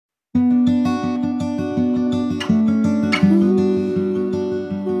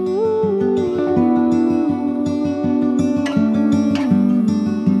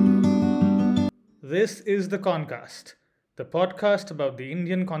This is the Concast, the podcast about the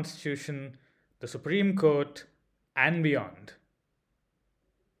Indian Constitution, the Supreme Court, and beyond.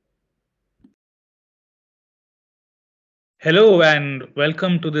 Hello, and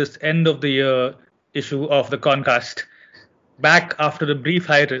welcome to this end of the year issue of the Concast. Back after a brief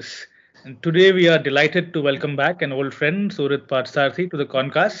hiatus. And today we are delighted to welcome back an old friend, Suhrith Parthasarathy, to the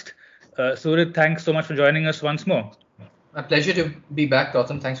Concast. Suhrith, thanks so much for joining us once more. A pleasure to be back,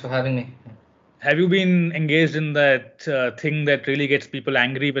 Gautam. Thanks for having me. Have you been engaged in that thing that really gets people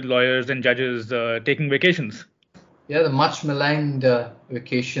angry with lawyers and judges taking vacations? Yeah, the much maligned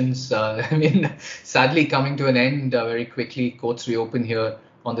vacations. Sadly coming to an end very quickly. Courts reopen here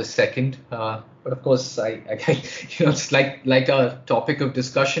on the 2nd. But of course, it's like a topic of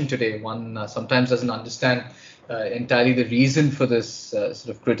discussion today. One sometimes doesn't understand entirely the reason for this sort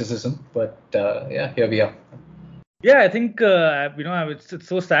of criticism. But here we are. Yeah, I think, it's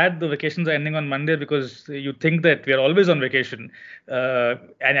so sad the vacations are ending on Monday because you think that we are always on vacation.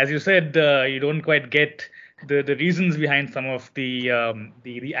 And as you said, you don't quite get the reasons behind some of the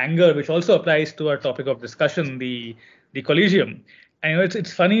anger, which also applies to our topic of discussion, the Collegium. And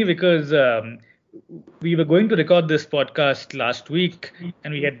it's funny because we were going to record this podcast last week,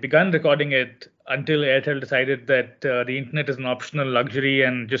 and we had begun recording it until Airtel decided that the internet is an optional luxury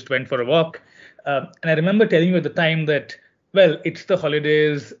and just went for a walk. And I remember telling you at the time that, well, it's the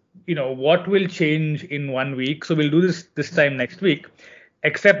holidays, what will change in 1 week? So we'll do this time next week,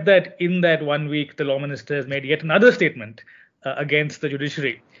 except that in that 1 week, the law minister has made yet another statement against the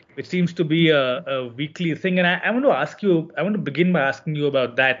judiciary, which seems to be a weekly thing. And I want to begin by asking you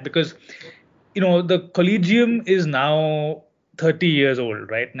about that because, the Collegium is now 30 years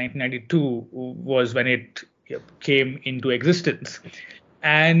old, right? 1992 was when it came into existence.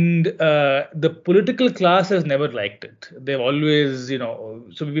 And the political class has never liked it. They've always,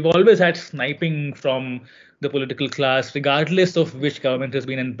 so we've always had sniping from the political class, regardless of which government has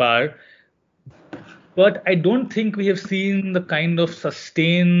been in power. But I don't think we have seen the kind of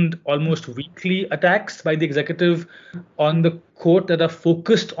sustained, almost weekly attacks by the executive on the court that are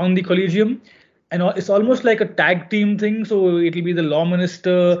focused on the Collegium. And it's almost like a tag team thing. So it'll be the law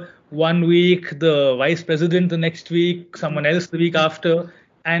minister 1 week, the vice president the next week, someone else the week after.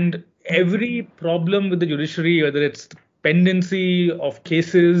 And every problem with the judiciary, whether it's pendency of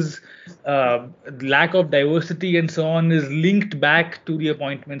cases, lack of diversity, and so on, is linked back to the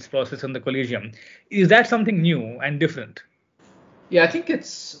appointments process in the Collegium. Is that something new and different? Yeah, I think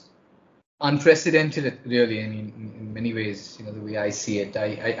it's unprecedented, really. I mean, in many ways, the way I see it.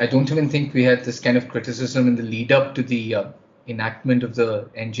 I don't even think we had this kind of criticism in the lead up to the enactment of the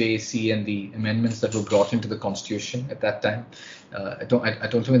NJAC and the amendments that were brought into the Constitution at that time. I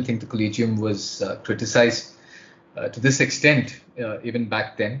don't even think the Collegium was criticized to this extent even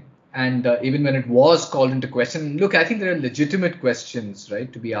back then. And even when it was called into question, look, I think there are legitimate questions,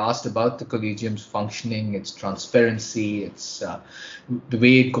 right, to be asked about the Collegium's functioning, its transparency, its the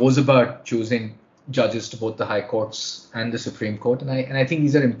way it goes about choosing judges to both the High Courts and the Supreme Court. And I think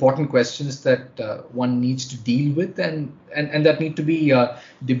these are important questions that one needs to deal with and that need to be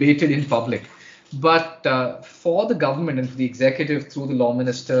debated in public. But for the government and for the executive through the law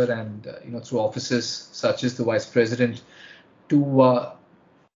minister and through offices such as the vice president to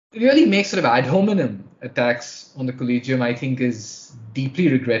really make sort of ad hominem attacks on the Collegium, I think is deeply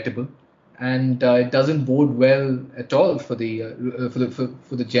regrettable. And it doesn't bode well at all for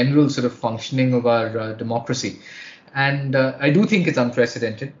the general sort of functioning of our democracy. And I do think it's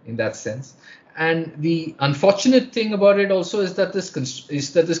unprecedented in that sense. And the unfortunate thing about it also is that this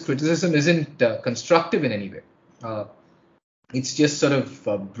criticism isn't constructive in any way. It's just sort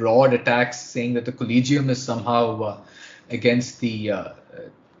of broad attacks saying that the Collegium is somehow against the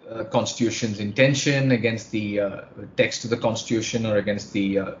Constitution's intention, against the text of the Constitution, or against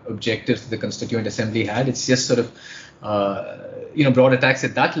the objectives that the Constituent Assembly had. It's just sort of broad attacks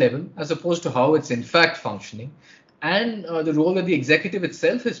at that level, as opposed to how it's in fact functioning, and the role that the executive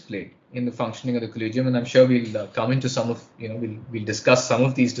itself has played in the functioning of the Collegium. And I'm sure we'll come into some of we'll discuss some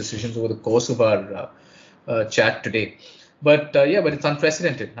of these decisions over the course of our chat today. But it's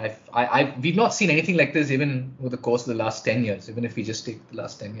unprecedented. We've not seen anything like this even over the course of the last 10 years, even if we just take the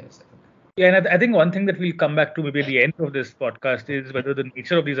last 10 years. Yeah, and I think one thing that we'll come back to maybe at the end of this podcast is whether the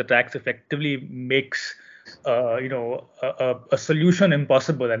nature of these attacks effectively makes a solution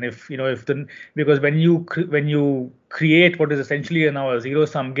impossible. And because when you create what is essentially now a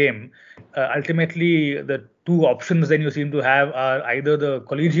zero-sum game, ultimately the two options then you seem to have are either the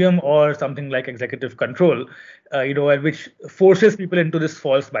Collegium or something like executive control, which forces people into this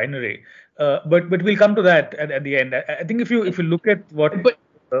false binary. But we'll come to that at the end. I think if you look at what,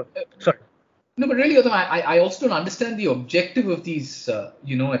 sorry. No, but really, Gautam, I also don't understand the objective of these,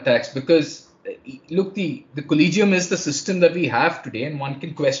 attacks, because look, the Collegium is the system that we have today, and one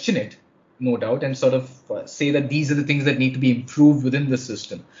can question it, no doubt, and sort of say that these are the things that need to be improved within the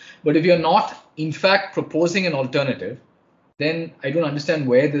system. But if you're not, in fact, proposing an alternative, then I don't understand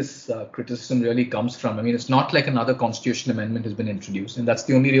where this criticism really comes from. I mean, it's not like another constitutional amendment has been introduced, and that's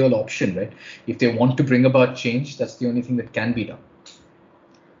the only real option, right? If they want to bring about change, that's the only thing that can be done.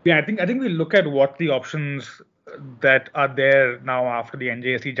 Yeah, I think we look at what the options that are there now after the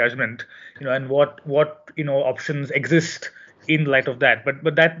NJSC judgment, and what options exist in light of that.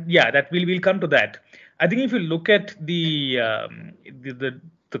 But that we'll come to that. I think if you look at the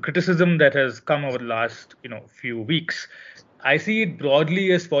criticism that has come over the last few weeks, I see it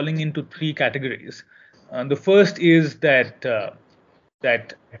broadly as falling into three categories. The first is that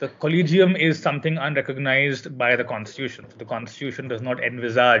the collegium is something unrecognized by the Constitution. The Constitution does not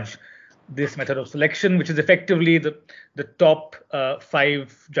envisage this method of selection, which is effectively the top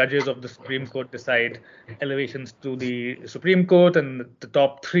 5 judges of the Supreme Court decide elevations to the Supreme Court, and the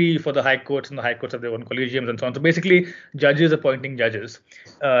top 3 for the High Courts, and the High Courts have their own collegiums and so on. So basically, judges appointing judges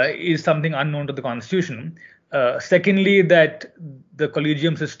is something unknown to the Constitution. Secondly, that the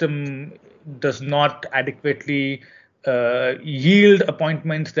collegium system does not adequately yield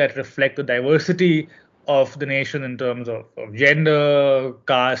appointments that reflect the diversity of the nation in terms of gender,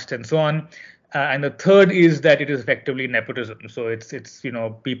 caste, and so on. And the third is that it is effectively nepotism. So it's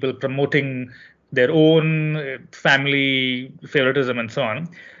people promoting their own family favoritism and so on.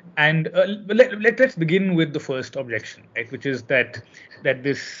 And let's begin with the first objection, right, which is that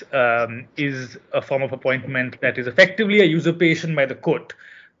this is a form of appointment that is effectively a usurpation by the court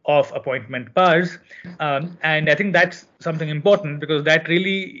of appointment powers. And I think that's something important, because that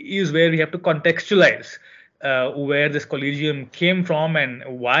really is where we have to contextualize where this collegium came from and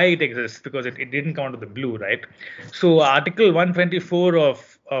why it exists, because it didn't come out of the blue, right? So Article 124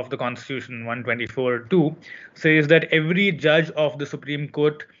 of the Constitution, 124(2), says that every judge of the Supreme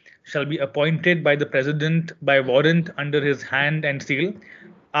Court shall be appointed by the President by warrant under his hand and seal,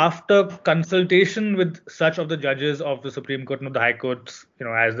 after consultation with such of the judges of the Supreme Court and of the High Courts,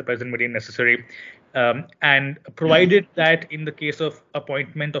 as the President may deem necessary, and provided that in the case of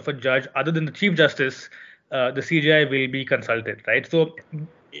appointment of a judge other than the Chief Justice, the CJI will be consulted, right? So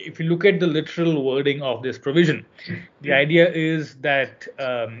if you look at the literal wording of this provision, the idea is that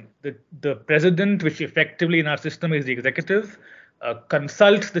the President, which effectively in our system is the executive,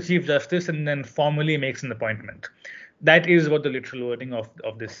 consults the Chief Justice and then formally makes an appointment. That is what the literal wording of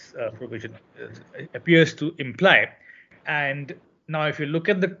this provision appears to imply. And now, if you look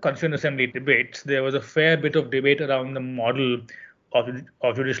at the Constituent Assembly debates, there was a fair bit of debate around the model of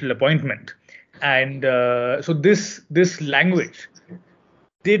judicial appointment. And so this language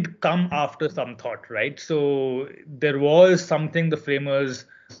did come after some thought, right? So there was something the framers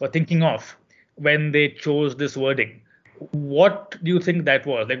were thinking of when they chose this wording. What do you think that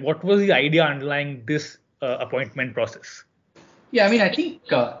was? Like, what was the idea underlying this appointment process? Yeah, I mean, I think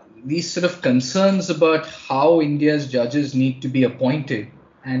these sort of concerns about how India's judges need to be appointed,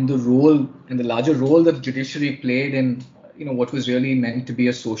 and the role and the larger role that the judiciary played in what was really meant to be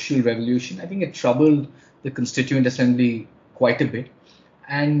a social revolution, I think it troubled the Constituent Assembly quite a bit.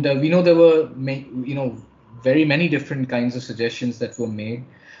 And we know there were very many different kinds of suggestions that were made.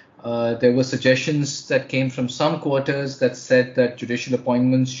 There were suggestions that came from some quarters that said that judicial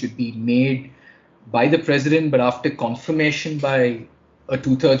appointments should be made by the president, but after confirmation by a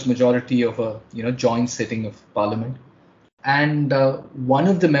 2/3 majority of a joint sitting of parliament. And one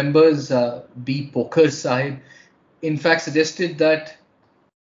of the members, B. Pokhar Sahib, in fact suggested that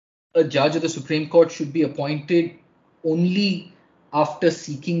a judge of the Supreme Court should be appointed only after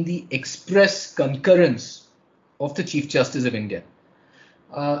seeking the express concurrence of the Chief Justice of India.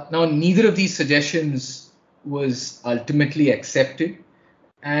 Now, neither of these suggestions was ultimately accepted.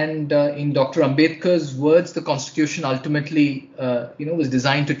 And in Dr. Ambedkar's words, the Constitution ultimately, was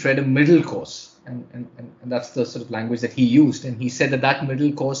designed to tread a middle course, and that's the sort of language that he used. And he said that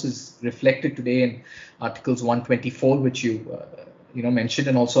middle course is reflected today in Articles 124, which you mentioned,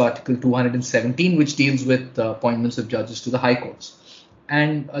 and also Article 217, which deals with appointments of judges to the High Courts.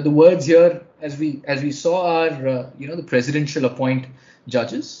 And the words here, as we saw, are the President shall appoint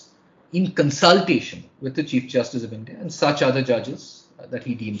judges in consultation with the Chief Justice of India and such other judges that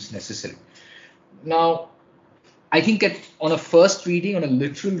he deems necessary. Now, I think on a first reading, on a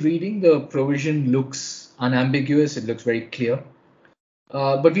literal reading, the provision looks unambiguous. It looks very clear.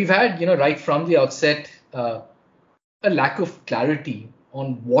 But we've had, right from the outset, a lack of clarity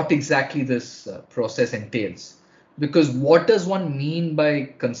on what exactly this process entails. Because what does one mean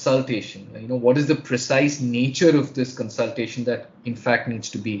by consultation? What is the precise nature of this consultation that in fact needs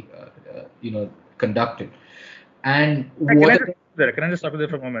to be conducted? And can I just stop you there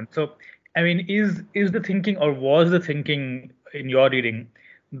for a moment? So, I mean, is the thinking, or was the thinking in your reading,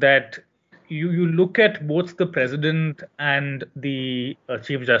 that you look at both the president and the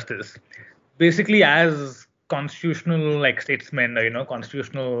chief justice basically as constitutional statesmen, or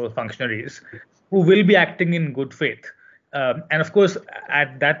constitutional functionaries who will be acting in good faith? And of course,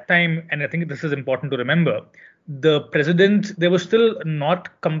 at that time, and I think this is important to remember, the president, there was still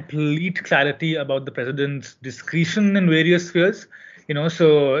not complete clarity about the president's discretion in various spheres.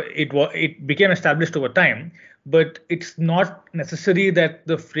 So it became established over time, but it's not necessary that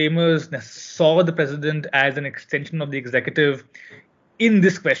the framers saw the president as an extension of the executive in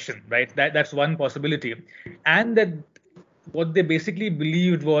this question, right? That's one possibility. And that what they basically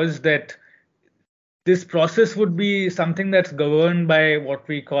believed was that this process would be something that's governed by what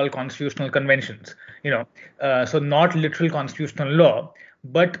we call constitutional conventions, so not literal constitutional law,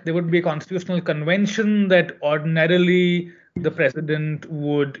 but there would be a constitutional convention that ordinarily the president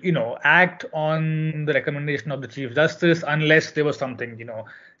would, act on the recommendation of the chief justice unless there was something,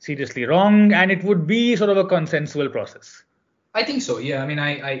 seriously wrong, and it would be sort of a consensual process. I think so. Yeah. I mean,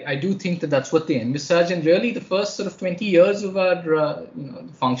 I do think that that's what they envisage, and really the first sort of 20 years of our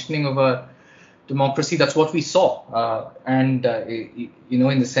functioning of our democracy, that's what we saw. In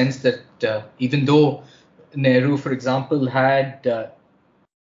the sense that even though Nehru, for example, had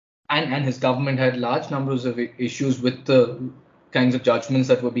and his government had large numbers of issues with the kinds of judgments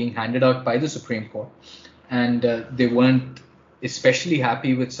that were being handed out by the Supreme Court, and they weren't especially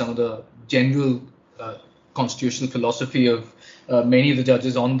happy with some of the general constitutional philosophy of many of the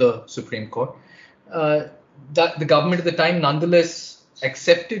judges on the Supreme Court, that the government at the time nonetheless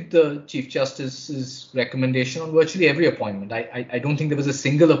accepted the Chief Justice's recommendation on virtually every appointment. I don't think there was a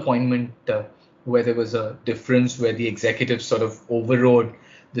single appointment where there was a difference, where the executive sort of overrode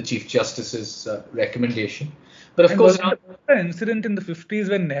the Chief Justice's recommendation. But of course, an incident in the 50s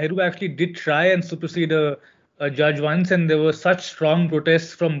when Nehru actually did try and supersede a judge once, and there were such strong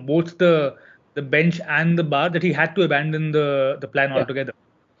protests from both the bench and the bar that he had to abandon the plan altogether.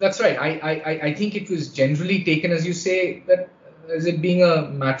 That's right. I think it was generally taken, as you say, that as it being a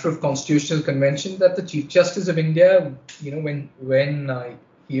matter of constitutional convention, that the Chief Justice of India, when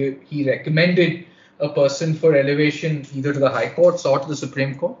he recommended a person for elevation either to the High Courts or to the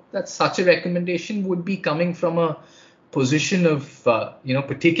Supreme Court, that such a recommendation would be coming from a position of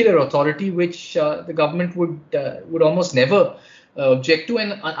particular authority, which the government would almost never object to,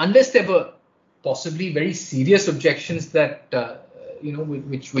 and unless there were possibly very serious objections that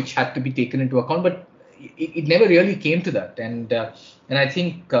which had to be taken into account, but it never really came to that. And I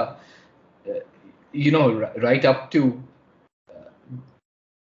think right up to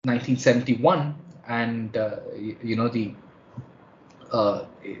 1971, and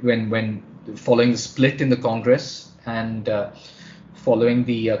when following the split in the Congress, and following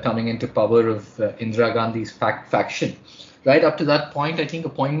the coming into power of Indira Gandhi's faction, right up to that point, I think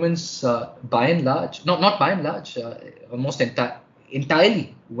appointments by and large, not by and large, almost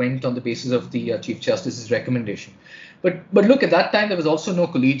entirely went on the basis of the Chief Justice's recommendation. But look, at that time there was also no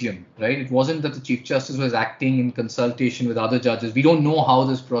collegium, right? It wasn't that the Chief Justice was acting in consultation with other judges. We don't know how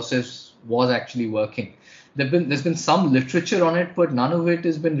this process was actually working. There's been some literature on it, but none of it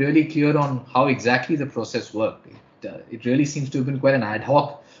has been really clear on how exactly the process worked. It really seems to have been quite an ad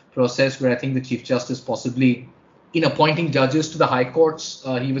hoc process, where I think the Chief Justice, possibly in appointing judges to the High Courts,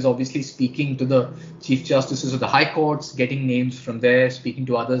 he was obviously speaking to the Chief Justices of the High Courts, getting names from there, speaking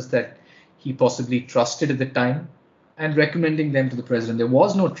to others that he possibly trusted at the time, and recommending them to the president. There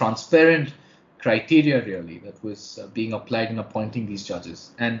was no transparent criteria really that was being applied in appointing these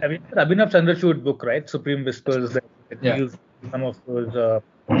judges. And I mean, Abhinav Chandrachud's book, right, Supreme Whispers, that deals with some of those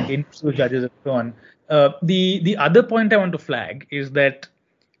influential judges and so on. The other point I want to flag is that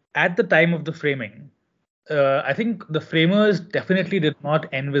at the time of the framing, I think the framers definitely did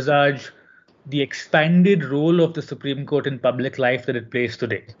not envisage the expanded role of the Supreme Court in public life that it plays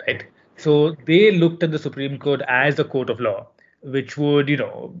today, right? So they looked at the Supreme Court as a court of law, which would,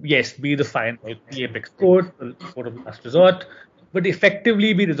 yes, be the final, the apex court, the court of last resort, but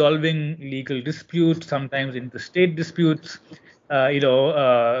effectively be resolving legal disputes, sometimes interstate disputes,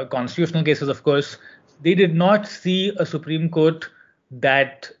 constitutional cases, of course. They did not see a Supreme Court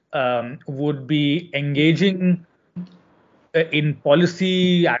that would be engaging in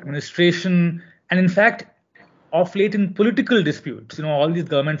policy, administration, and in fact, of late in political disputes, all these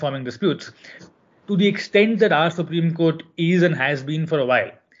government forming disputes, to the extent that our Supreme Court is and has been for a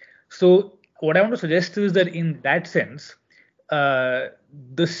while. So what I want to suggest is that in that sense,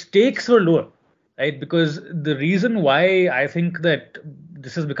 the stakes were lower, right? Because the reason why I think that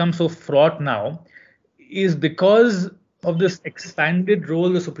this has become so fraught now is because of this expanded role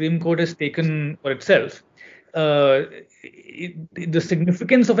the Supreme Court has taken for itself. Uh, the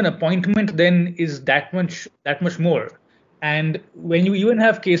significance of an appointment then is that much more. And when you even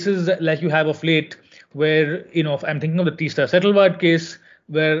have cases like you have of late, where I'm thinking of the Teesta Settlewad case,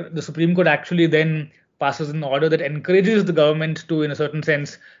 where the Supreme Court actually then passes an order that encourages the government to, in a certain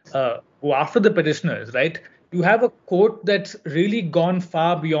sense, go after the petitioners, right? You have a court that's really gone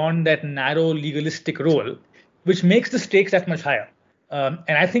far beyond that narrow legalistic role, which makes the stakes that much higher.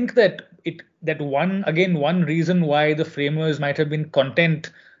 And I think that one reason why the framers might have been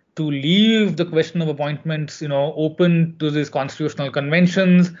content to leave the question of appointments, open to these constitutional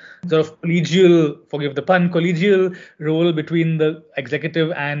conventions, sort of forgive the pun, collegial role between the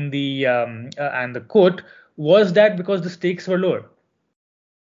executive and the court, was that because the stakes were lower.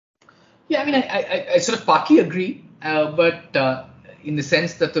 Yeah, I mean, I sort of partly agree, but in the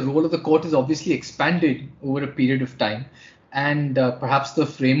sense that the role of the court is obviously expanded over a period of time, and perhaps the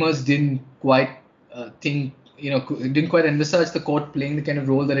framers didn't quite didn't quite envisage the court playing the kind of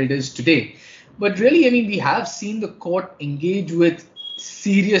role that it is today. But really, I mean, we have seen the court engage with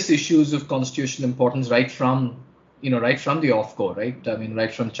serious issues of constitutional importance right from the off-court, right? I mean,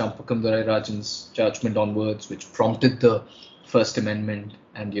 right from Champakam Rajan's judgment onwards, which prompted the First Amendment,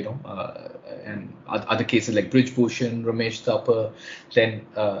 and and other cases like Brijbhushan, Ramesh Thapar, then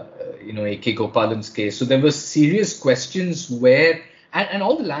A.K. Gopalan's case. So there were serious questions where, and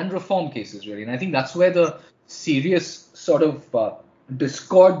all the land reform cases really, and I think that's where the serious sort of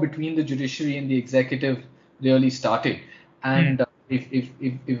discord between the judiciary and the executive really started. And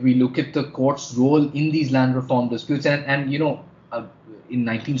if we look at the court's role in these land reform disputes, and in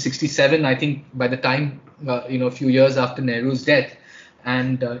 1967, I think by the time a few years after Nehru's death,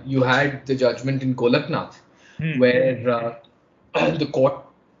 and you had the judgment in Golaknath, where the court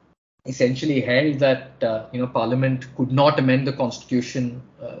essentially held that Parliament could not amend the constitution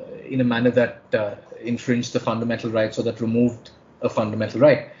in a manner that infringed the fundamental rights or that removed a fundamental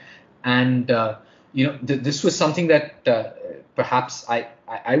right. And this was something that perhaps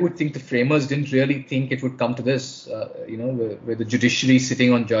I would think the framers didn't really think it would come to this, where the judiciary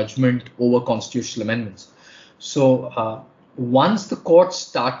sitting on judgment over constitutional amendments. So once the court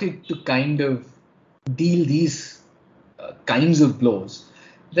started to kind of deal these kinds of blows,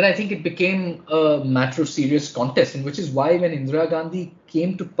 then I think it became a matter of serious contest, and which is why when Indira Gandhi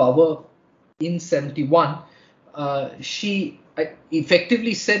came to power in 71, she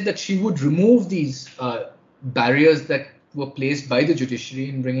effectively said that she would remove these barriers that were placed by the judiciary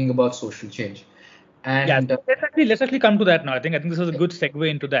in bringing about social change. And let's actually come to that now. I think this is a good segue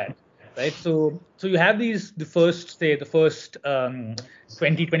into that, right? So you have the first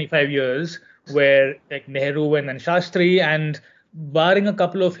 20-25 years where like Nehru and then Shastri, and barring a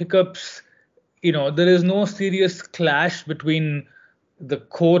couple of hiccups, there is no serious clash between the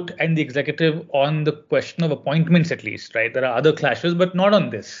court and the executive on the question of appointments, at least, right? There are other clashes, but not on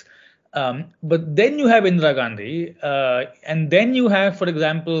this. But then you have Indira Gandhi, and then you have, for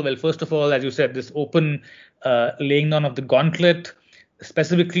example, well, first of all, as you said, this open laying down of the gauntlet.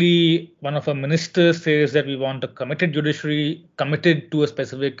 Specifically, one of our ministers says that we want a committed judiciary, committed to a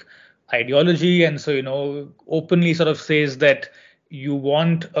specific ideology, and so openly sort of says that you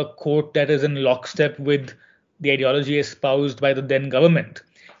want a court that is in lockstep with the ideology espoused by the then government.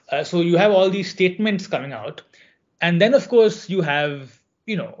 So you have all these statements coming out, and then of course you have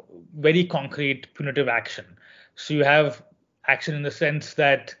very concrete punitive action. So you have action in the sense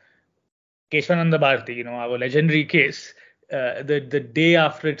that Keshavananda Bharati, our legendary case, the day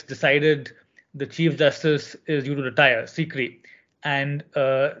after it's decided the Chief Justice is due to retire, Sikri, and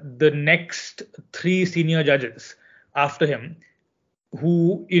the next three senior judges after him,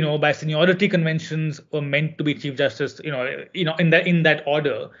 who by seniority conventions were meant to be Chief Justice, in that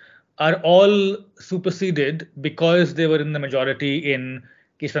order, are all superseded because they were in the majority in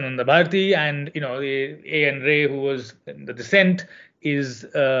Keshavananda Bharati, and A.N. Ray, who was in the dissent, is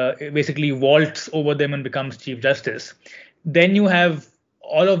basically vaults over them and becomes Chief Justice. Then you have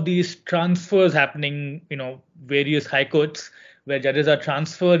all of these transfers happening, various high courts where judges are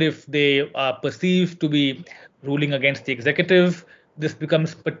transferred if they are perceived to be ruling against the executive. This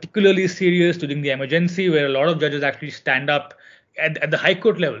becomes particularly serious during the emergency, where a lot of judges actually stand up at the high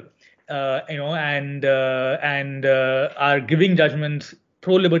court level, and are giving judgments,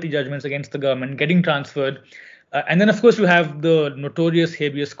 pro-liberty judgments against the government, getting transferred. And then, of course, you have the notorious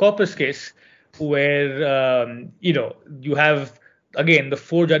habeas corpus case, where you have again, the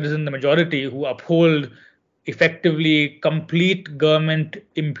 4 judges in the majority who uphold effectively complete government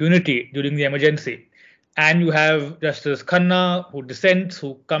impunity during the emergency. And you have Justice Khanna, who dissents,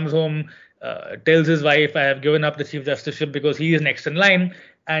 who comes home, tells his wife, I have given up the Chief Justiceship because he is next in line.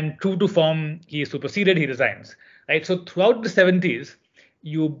 And true to form, he is superseded, he resigns. Right. So throughout the 70s,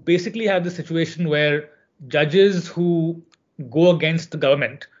 you basically have the situation where judges who go against the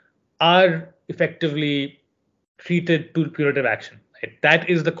government are effectively treated to punitive action. Right? That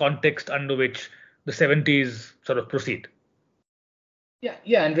is the context under which the 70s sort of proceed.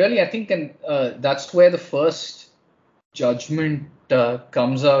 Yeah, and really, I think, and that's where the first judgment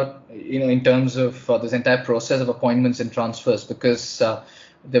comes out, in terms of this entire process of appointments and transfers, because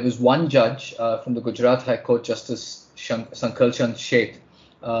there was one judge from the Gujarat High Court, Justice Sankal Chand Sheth,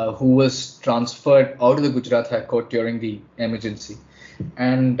 who was transferred out of the Gujarat High Court during the emergency,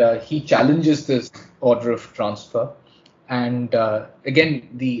 and he challenges this order of transfer. And again,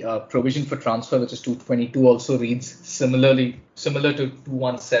 the provision for transfer, which is 222, also reads similar to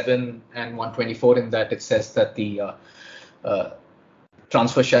 217 and 124, in that it says that the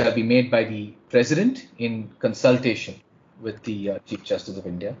transfer shall be made by the President in consultation with the Chief Justice of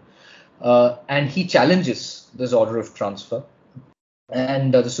India. And he challenges this order of transfer.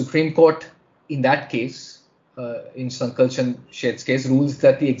 And the Supreme Court, in that case, in Sankal Chand Sheth's case, rules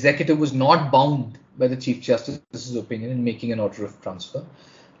that the executive was not bound by the Chief Justice's opinion in making an order of transfer,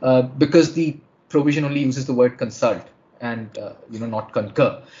 because the provision only uses the word consult and not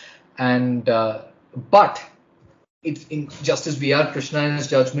concur. And but it's in Justice V.R. Krishna's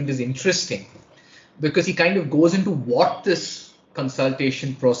judgment is interesting, because he kind of goes into what this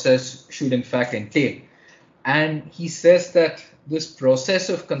consultation process should in fact entail. And he says that this process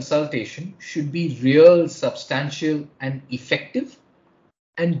of consultation should be real, substantial, and effective,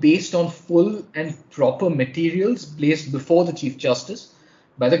 and based on full and proper materials placed before the Chief Justice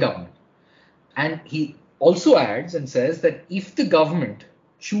by the government. And he also adds and says that if the government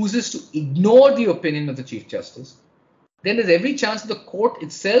chooses to ignore the opinion of the Chief Justice, then there's every chance the court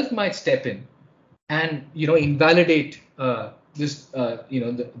itself might step in and invalidate the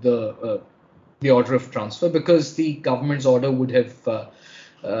order of transfer, because the government's order would have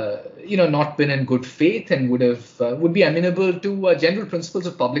not been in good faith and would be amenable to general principles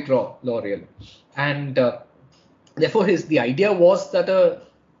of public law really. And therefore the idea was that a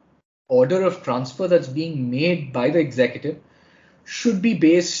order of transfer that's being made by the executive should be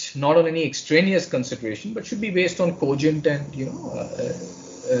based not on any extraneous consideration, but should be based on cogent and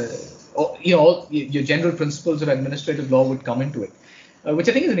your general principles of administrative law would come into it. Which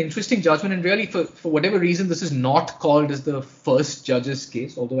I think is an interesting judgment, and really, for whatever reason, this is not called as the first judge's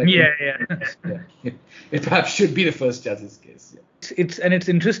case, although I think it perhaps should be the first judge's case. Yeah. It's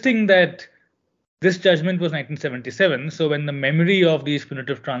interesting that this judgment was 1977, so when the memory of these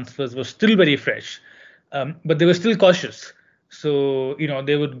punitive transfers was still very fresh, but they were still cautious. So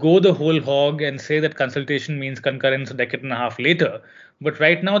they would go the whole hog and say that consultation means concurrence a decade and a half later, but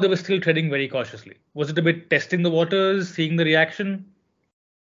right now they were still treading very cautiously. Was it a bit testing the waters, seeing the reaction?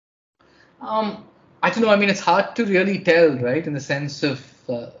 I don't know. I mean, it's hard to really tell, right? In the sense of,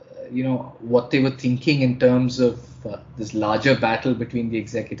 what they were thinking in terms of this larger battle between the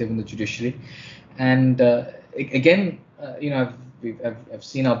executive and the judiciary. And again, I've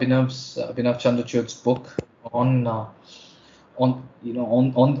seen Abhinav Chandrachud's book on all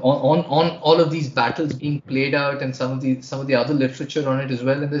of these battles being played out, and some of the other literature on it as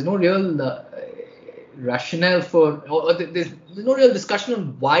well. And there's no real rationale for, or there's no real discussion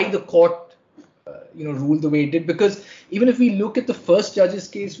on why the court ruled the way it did, because even if we look at the first judge's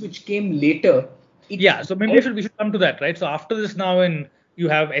case, which came later, so maybe we should come to that, right? So after this, now you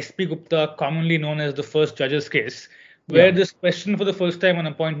have S.P. Gupta, commonly known as the first judge's case, where this question for the first time on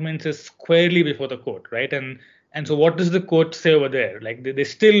appointments is squarely before the court, right? And so what does the court say over there? Like they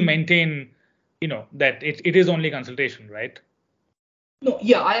still maintain that it is only consultation, right? No,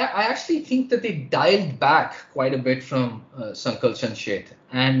 I actually think that they dialed back quite a bit from Sankal Chand Sheth.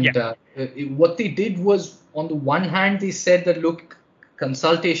 And what they did was, on the one hand, they said that, look,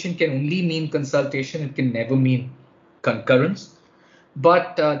 consultation can only mean consultation. It can never mean concurrence.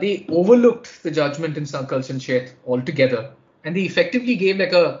 But they overlooked the judgment in Sankal Chand Sheth altogether. And they effectively gave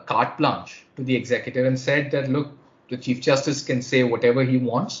like a carte blanche to the executive and said that, look, the Chief Justice can say whatever he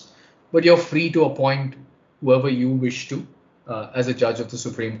wants, but you're free to appoint whoever you wish to. As a judge of the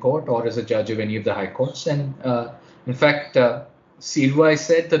Supreme Court or as a judge of any of the high courts. And in fact, Silvai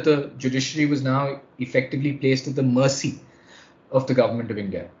said that the judiciary was now effectively placed at the mercy of the government of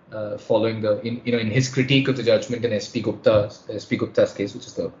India, following in his critique of the judgment in S.P. Gupta's case, which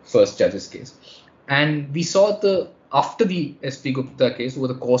is the first judge's case. And we saw the after the S.P. Gupta case over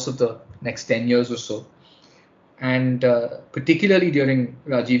the course of the next 10 years or so, and particularly during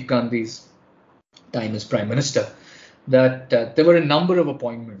Rajiv Gandhi's time as Prime Minister, that there were a number of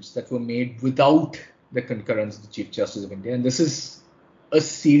appointments that were made without the concurrence of the Chief Justice of India. And this is a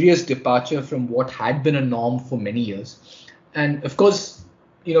serious departure from what had been a norm for many years. And of course,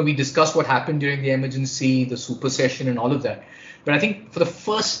 we discussed what happened during the emergency, the super session and all of that. But I think for the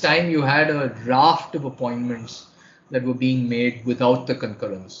first time, you had a raft of appointments that were being made without the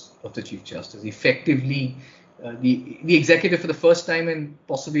concurrence of the Chief Justice. Effectively, the executive, for the first time in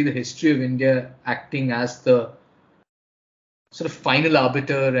possibly the history of India, acting as the sort of final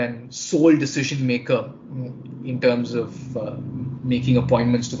arbiter and sole decision maker in terms of making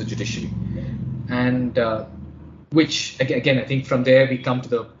appointments to the judiciary. And which, again, I think from there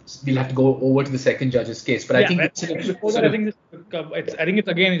we'll have to go over to the second judge's case. But I think before that, I think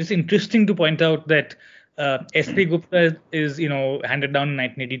it's interesting to point out that S.P. Gupta is handed down in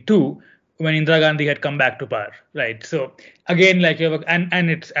 1982 when Indira Gandhi had come back to power, right? So again, like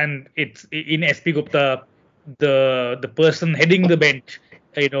it's in S.P. Gupta, the person heading the bench,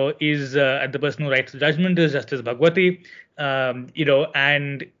 is the person who writes the judgment is Justice Bhagwati,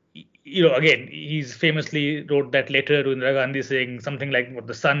 and again, he's famously wrote that letter to Indira Gandhi saying something like, "What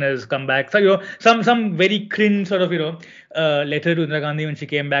the sun has come back." So some very cringe sort of letter to Indira Gandhi when she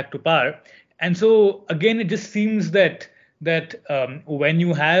came back to power, and so again, it just seems that when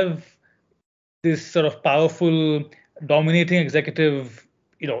you have this sort of powerful, dominating executive,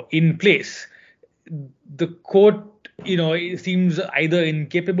 in place, the court, it seems either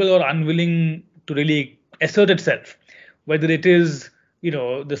incapable or unwilling to really assert itself, whether it is,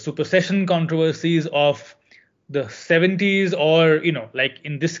 the supersession controversies of the 70s or, like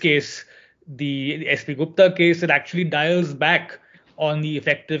in this case, the S.P. Gupta case, it actually dials back on the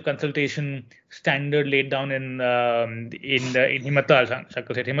effective consultation standard laid down in Himatal,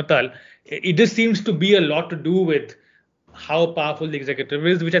 Shankar said Himatal. It just seems to be a lot to do with how powerful the executive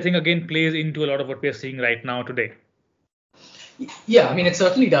is, which I think again plays into a lot of what we are seeing right now today. Yeah, I mean, it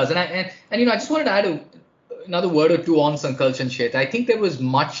certainly does. And I just wanted to add another word or two on Sankalchan Sheth. I think there was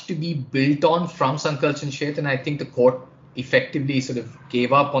much to be built on from Sankalchan Sheth, and I think the court effectively sort of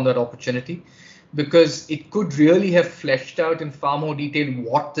gave up on that opportunity, because it could really have fleshed out in far more detail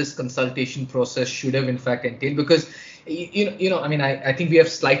what this consultation process should have in fact entailed. Because I think we have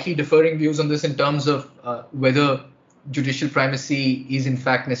slightly differing views on this in terms of whether judicial primacy is in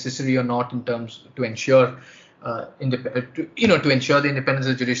fact necessary or not in terms to ensure to ensure the independence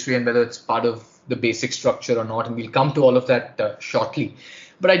of the judiciary, and whether it's part of the basic structure or not. And we'll come to all of that shortly.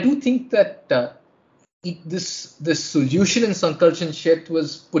 But I do think that this solution in Sankalchan Sheth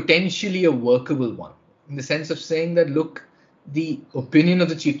was potentially a workable one, in the sense of saying that, look, the opinion of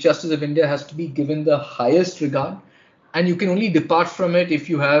the Chief Justice of India has to be given the highest regard, and you can only depart from it if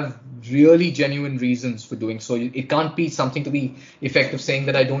you have really genuine reasons for doing so. It can't be something to the effect of saying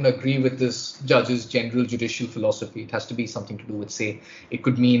that I don't agree with this judge's general judicial philosophy. It has to be something to do with, say, it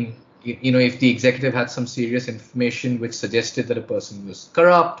could mean, if the executive had some serious information which suggested that a person was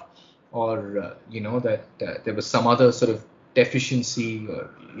corrupt, or, that there was some other sort of deficiency or,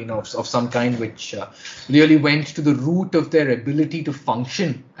 of some kind which really went to the root of their ability to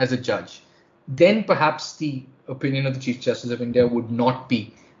function as a judge, then perhaps the opinion of the Chief Justice of India would not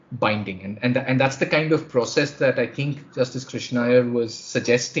be binding. And that's the kind of process that I think Justice Krishna Iyer was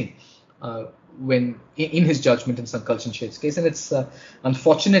suggesting when in his judgment in Sankalchan Sheth's case. And it's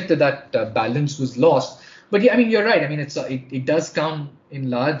unfortunate that balance was lost. But yeah, I mean, you're right. I mean, it does come in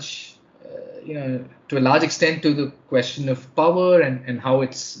large, to a large extent to the question of power and how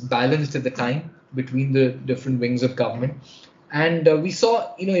it's balanced at the time between the different wings of government. And we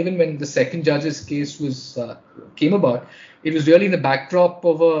saw, even when the second judge's case came about, it was really in the backdrop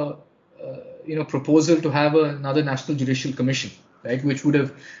of a proposal to have another National Judicial Commission, right, which would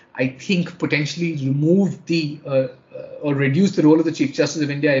have, I think, potentially removed or reduced the role of the Chief Justice of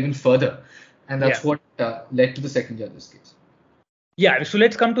India even further. And that's what led to the second judge's case. Yeah, so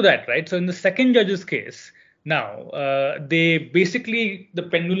let's come to that, right? So in the second judge's case, now, the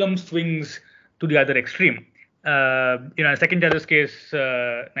pendulum swings to the other extreme. Second judge's case,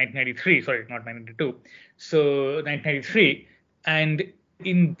 1993, sorry, not 1992. So 1993. And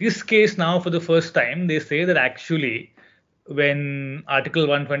in this case now, for the first time, they say that actually, when Article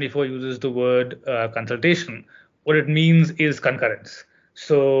 124 uses the word consultation, what it means is concurrence.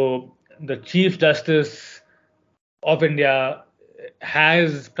 So the Chief Justice of India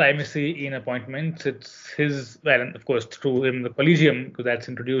has primacy in appointments. It's his, well, and of course, through him, the Collegium, because that's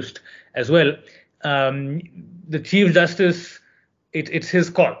introduced as well. The Chief Justice, it's his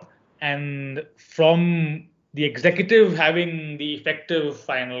call. And from the executive having the effective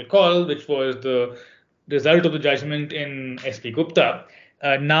final call, which was the result of the judgment in SP Gupta.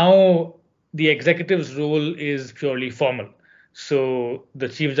 Now the executive's role is purely formal. So the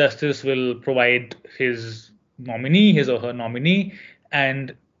Chief Justice will provide his nominee, his or her nominee,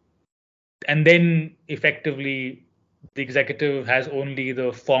 and then effectively the executive has only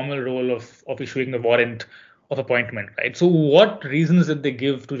the formal role of issuing the warrant of appointment, right? So what reasons did they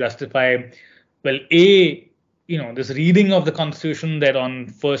give to justify, well, this reading of the constitution that on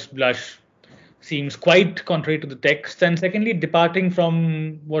first blush seems quite contrary to the text, and secondly, departing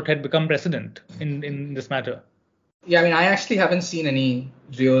from what had become precedent in this matter? Yeah, I mean, I actually haven't seen any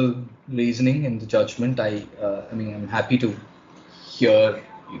real reasoning in the judgment. I'm happy to hear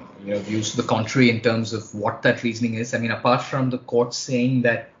views to the contrary in terms of what that reasoning is. I mean, apart from the court saying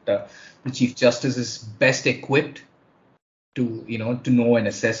that the Chief Justice is best equipped to know and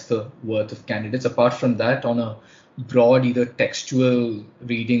assess the worth of candidates. Apart from that, on a broad either textual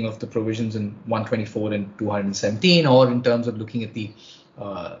reading of the provisions in 124 and 217, or in terms of looking at the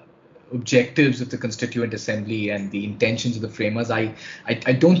objectives of the Constituent Assembly and the intentions of the framers, I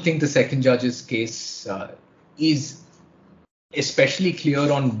don't think the second judge's case is especially clear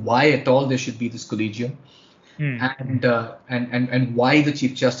on why at all there should be this collegium, and why the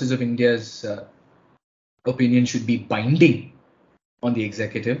Chief Justice of India's opinion should be binding on the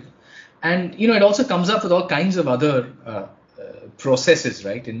executive. And it also comes up with all kinds of other processes,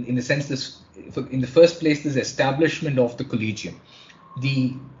 right? In the sense, in the first place, this establishment of the collegium.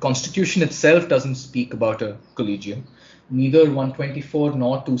 The Constitution itself doesn't speak about a collegium. Neither 124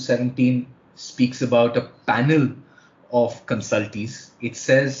 nor 217 speaks about a panel of consultees. It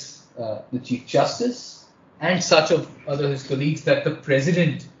says the Chief Justice and such of other his colleagues that the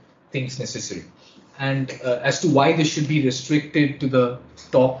President thinks necessary. And as to why this should be restricted to the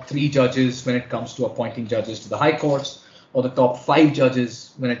top 3 judges when it comes to appointing judges to the High Courts, or the top 5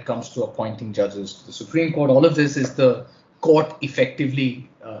 judges when it comes to appointing judges to the Supreme Court, all of this is the court effectively,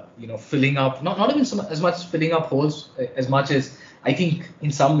 filling up, not even as much filling up holes, as much as I think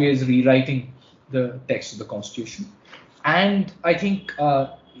in some ways rewriting the text of the Constitution. And I think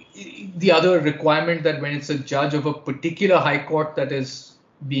the other requirement that when it's a judge of a particular High Court that is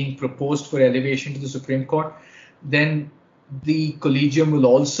being proposed for elevation to the Supreme Court, then the collegium will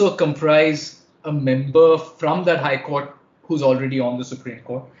also comprise a member from that High Court who's already on the Supreme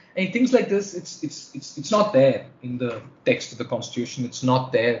Court. And things like this, it's not there in the text of the Constitution. It's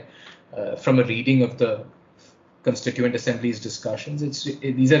not there from a reading of the Constituent Assembly's discussions.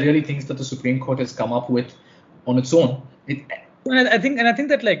 These are really things that the Supreme Court has come up with on its own. I think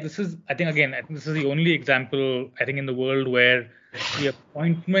that this is the only example in the world where the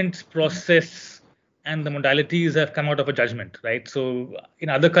appointment process and the modalities have come out of a judgment, right? So in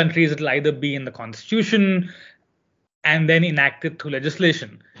other countries, it'll either be in the Constitution and then enacted through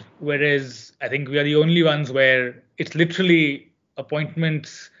legislation, whereas I think we are the only ones where it's literally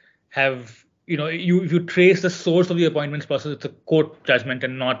appointments have, if you trace the source of the appointments process, it's a court judgment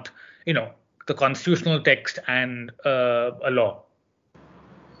and not, the constitutional text and a law.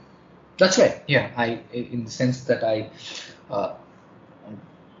 That's right. Yeah, in the sense that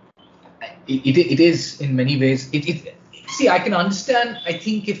it is in many ways. See, I can understand. I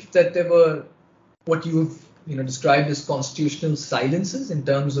think if that there were what you've described as constitutional silences in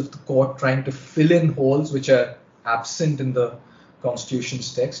terms of the court trying to fill in holes which are absent in the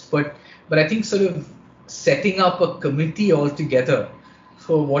Constitution's text, but I think sort of setting up a committee altogether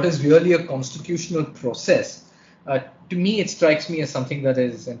for what is really a constitutional process, to me it strikes me as something that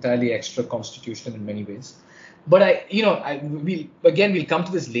is entirely extra constitutional in many ways. But we'll come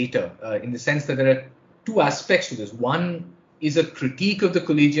to this later in the sense that there are 2 aspects to this. One is a critique of the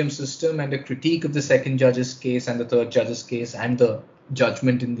collegium system and a critique of the second judge's case and the third judge's case and the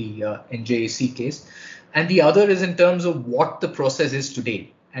judgment in the NJAC case. And the other is in terms of what the process is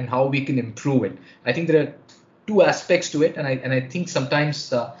today and how we can improve it. I think there are 2 aspects to it, and I think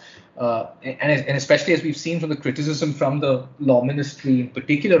sometimes, and especially as we've seen from the criticism from the law ministry in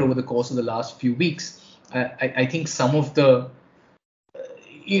particular over the course of the last few weeks, I think some of the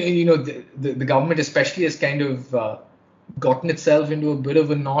government especially has kind of gotten itself into a bit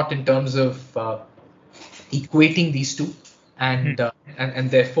of a knot in terms of equating these 2, and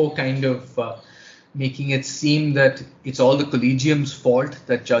therefore kind of making it seem that it's all the collegium's fault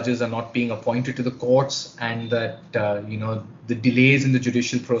that judges are not being appointed to the courts, and that the delays in the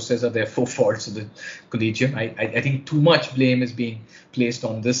judicial process are therefore faults of the collegium. I think too much blame is being placed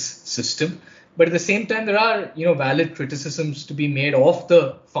on this system, But at the same time, there are valid criticisms to be made of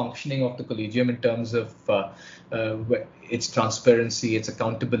the functioning of the Collegium in terms of its transparency, its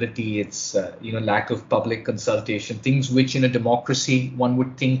accountability, its lack of public consultation, things which in a democracy one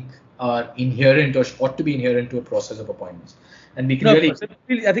would think are inherent or ought to be inherent to a process of appointments. And we can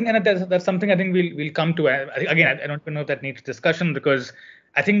really, I think, and that's something I think we'll come to. Again, I don't know if that needs discussion, because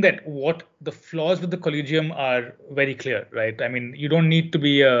I think that what the flaws with the Collegium are very clear, right? I mean, you don't need to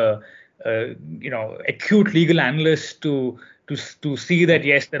be a acute legal analyst to see that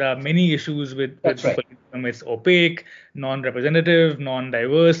yes, there are many issues with the Collegium. It's opaque, non-representative,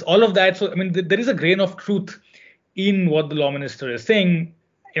 non-diverse, all of that. So I mean, there is a grain of truth in what the law minister is saying,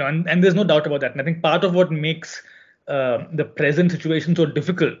 and there's no doubt about that. And I think part of what makes the present situation so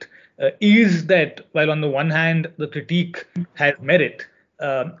difficult is that while on the one hand the critique has merit,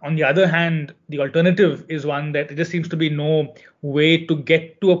 on the other hand the alternative is one that there just seems to be no way to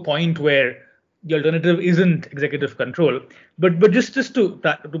get to a point where the alternative isn't executive control. But just to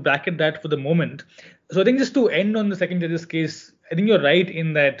bracket that for the moment. So I think just to end on the second judge's case, I think you're right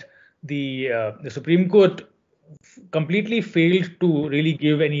in that the Supreme Court completely failed to really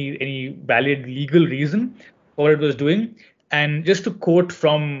give any valid legal reason for what it was doing. And just to quote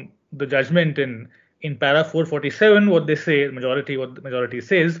from the judgment in para 447, what the majority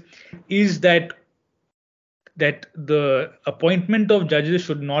says is that the appointment of judges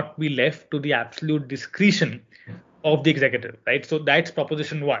should not be left to the absolute discretion of the executive, right? So that's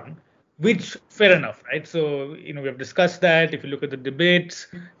proposition one, which fair enough, right? So we have discussed that. If you look at the debates,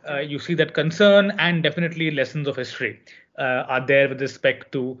 you see that concern, and definitely lessons of history are there with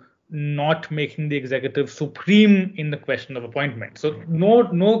respect to not making the executive supreme in the question of appointment. So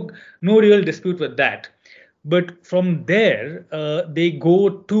no real dispute with that. But from there, they go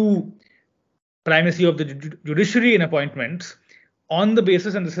to primacy of the judiciary in appointments on the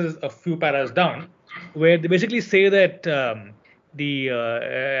basis, and this is a few paras down, where they basically say that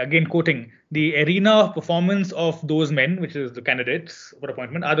again quoting, the arena of performance of those men, which is the candidates for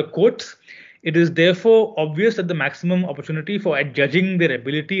appointment, are the courts. It is therefore obvious that the maximum opportunity for judging their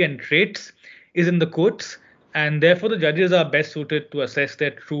ability and traits is in the courts, and therefore the judges are best suited to assess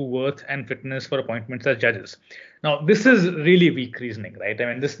their true worth and fitness for appointments as judges. Now, this is really weak reasoning, right? I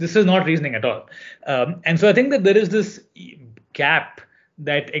mean, this is not reasoning at all. And so I think that there is this gap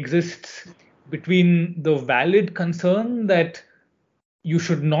that exists between the valid concern that you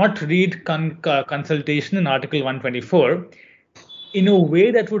should not read consultation in Article 124 in a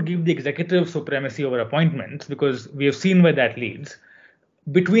way that would give the executive supremacy over appointments, because we have seen where that leads,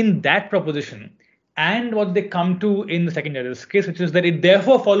 between that proposition and what they come to in the second judge's case, which is that it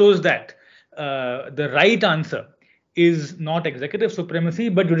therefore follows that the right answer is not executive supremacy,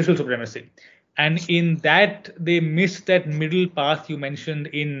 but judicial supremacy. And in that, they miss that middle path you mentioned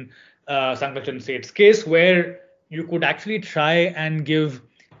in Sankalchan Seth's case, where you could actually try and give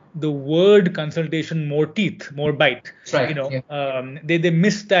the word consultation more teeth, more bite. Right. They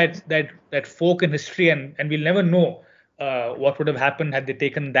missed that fork in history, and we'll never know what would have happened had they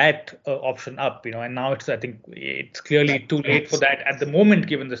taken that option up. And now I think it's clearly too late for that at the moment,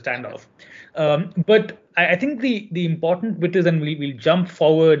 given the standoff. But I think the important bit is, and we'll jump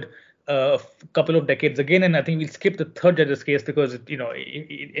forward a couple of decades again, and I think we'll skip the third judge's case because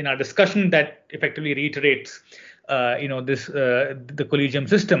in our discussion that effectively reiterates the Collegium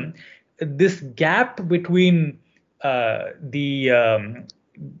system. This gap between the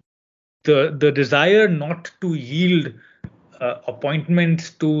desire not to yield appointments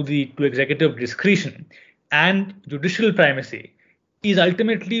to executive discretion and judicial primacy is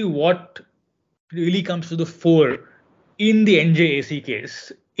ultimately what really comes to the fore in the NJAC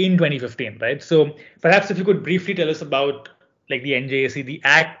case in 2015, right? So perhaps if you could briefly tell us about the NJAC, the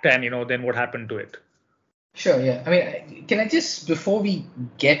act, and then what happened to it. Sure, yeah. I mean, can I just, before we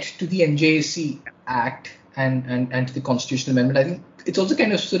get to the NJAC Act and to the constitutional amendment, I think it's also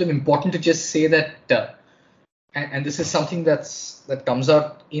kind of sort of important to just say that, and this is something that comes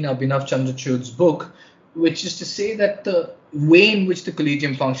out in Abhinav Chandrachud's book, which is to say that the way in which the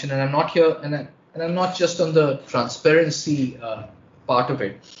Collegium functioned, and I'm not here, and I'm not just on the transparency part of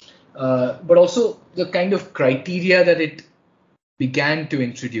it, but also the kind of criteria that it began to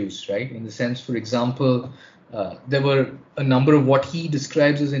introduce, right? In the sense, for example, there were a number of what he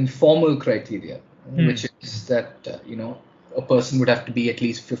describes as informal criteria, which is that, a person would have to be at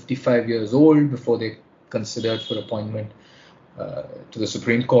least 55 years old before they considered for appointment to the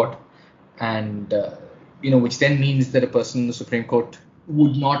Supreme Court. And, which then means that a person in the Supreme Court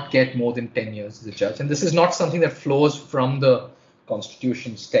would not get more than 10 years as a judge. And this is not something that flows from the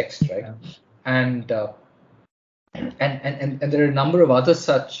Constitution's text, right? Yeah. And And there are a number of other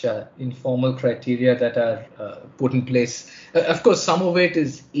such informal criteria that are put in place. Of course, some of it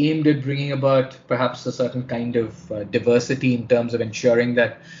is aimed at bringing about perhaps a certain kind of diversity in terms of ensuring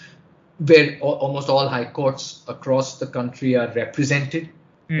that where almost all high courts across the country are represented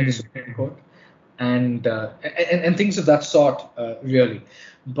in the Supreme Court, and things of that sort, really.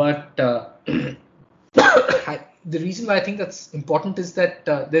 But the reason why I think that's important is that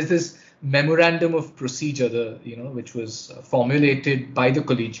there's this memorandum of procedure, which was formulated by the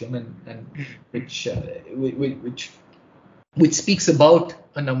Collegium, and which speaks about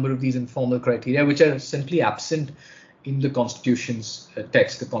a number of these informal criteria, which are simply absent in the Constitution's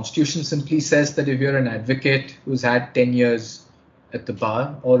text. The Constitution simply says that if you're an advocate who's had 10 years at the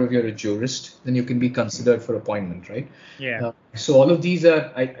bar, or if you're a jurist, then you can be considered for appointment, right? Yeah. So all of these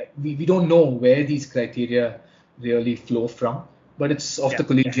are, we don't know where these criteria really flow from, but it's of the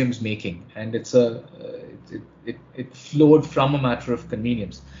Collegium's making, and it flowed from a matter of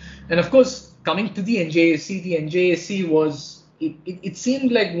convenience. And of course, coming to the NJAC was, it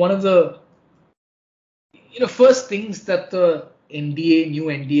seemed like one of the first things that the new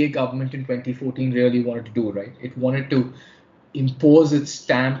NDA government in 2014 really wanted to do, right? It wanted to impose its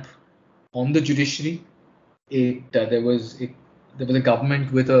stamp on the judiciary. There was a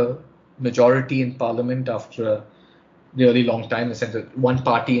government with a majority in parliament after a really long time, in the sense that one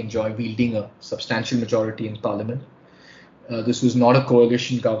party wielding a substantial majority in parliament. This was not a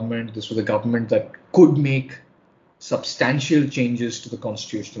coalition government. This was a government that could make substantial changes to the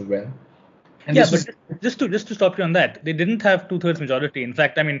constitutional realm. And but just to stop you on that, they didn't have 2/3 majority. In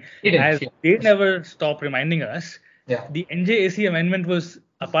fact, I mean, they never stop reminding us, the NJAC amendment was,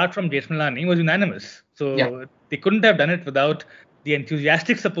 apart from Jethmalani, was unanimous. So they couldn't have done it without the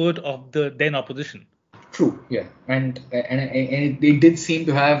enthusiastic support of the then opposition. True, yeah, and they did seem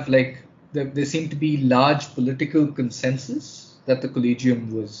to have, there seemed to be large political consensus that the Collegium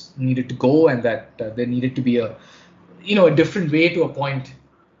needed to go, and that there needed to be a different way to appoint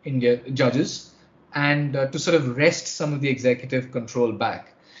India judges, and to sort of wrest some of the executive control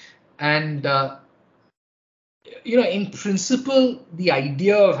back. And in principle, the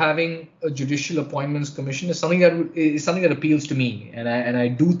idea of having a judicial appointments commission is something that appeals to me, and I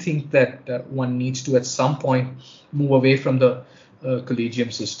do think that one needs to at some point move away from the Collegium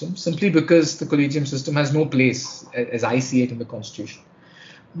system, simply because the Collegium system has no place, as I see it, in the Constitution.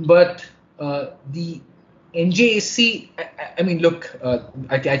 But the NJAC, I mean, look,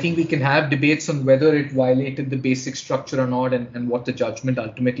 I think we can have debates on whether it violated the basic structure or not, and what the judgment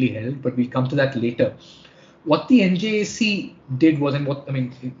ultimately held, but we'll come to that later. What the NJAC did was,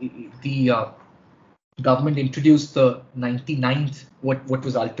 the government introduced the 99th, what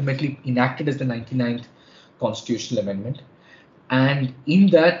was ultimately enacted as the 99th constitutional amendment. And in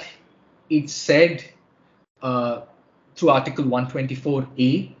that, it said, through Article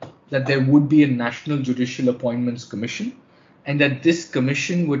 124A, that there would be a National Judicial Appointments Commission, and that this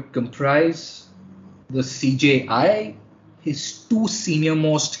commission would comprise the CJI, his two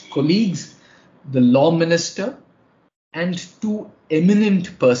senior-most colleagues, the law minister, and two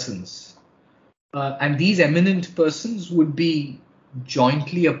eminent persons. And these eminent persons would be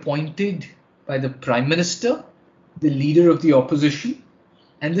jointly appointed by the Prime Minister, the leader of the opposition,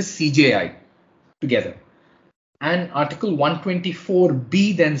 and the CJI together. And Article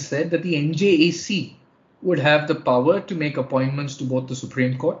 124B then said that the NJAC would have the power to make appointments to both the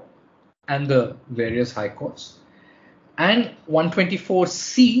Supreme Court and the various high courts. And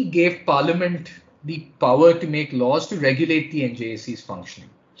 124C gave Parliament the power to make laws to regulate the NJAC's functioning,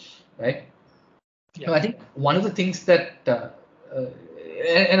 right? Yeah. Now, I think one of the things that,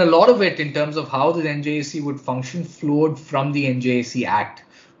 and a lot of it in terms of how the NJAC would function, flowed from the NJAC Act,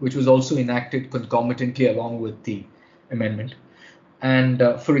 which was also enacted concomitantly along with the amendment. And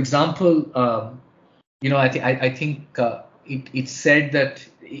for example, I think it said that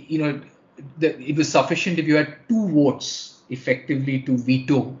it was sufficient if you had 2 votes effectively to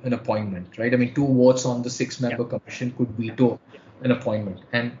veto an appointment, right? I mean, 2 votes on the 6-member commission could veto an appointment,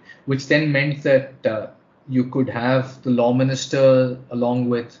 and which then meant that you could have the law minister along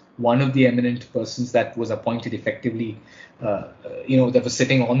with one of the eminent persons that was appointed effectively, that was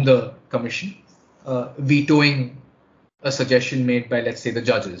sitting on the commission, vetoing a suggestion made by, let's say, the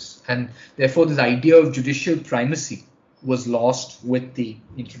judges. And therefore, this idea of judicial primacy was lost with the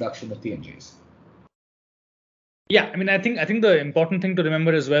introduction of the NJAC. Yeah, I mean, I think the important thing to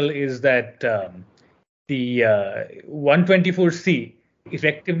remember as well is that the 124C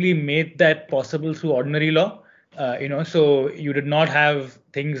effectively made that possible through ordinary law. So you did not have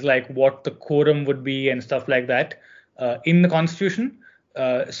things like what the quorum would be and stuff like that in the Constitution.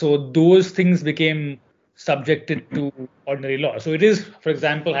 So those things became subjected to ordinary law. So it is, for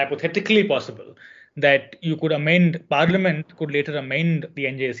example, hypothetically possible that you could Parliament could later amend the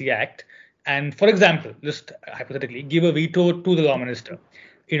NJC Act, and, for example, just hypothetically, give a veto to the law minister.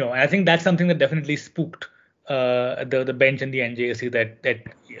 And I think that's something that definitely spooked the bench and the NJC.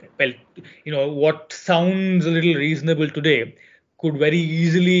 Well, what sounds a little reasonable today could very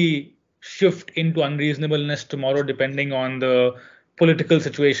easily shift into unreasonableness tomorrow, depending on the political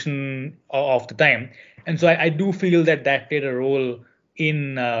situation of the time. And so I do feel that played a role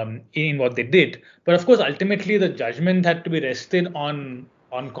in what they did. But of course, ultimately, the judgment had to be rested on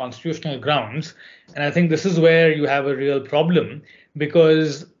constitutional grounds, and I think this is where you have a real problem,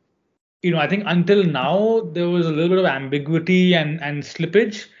 because I think until now there was a little bit of ambiguity and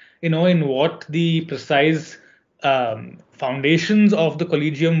slippage, in what the precise foundations of the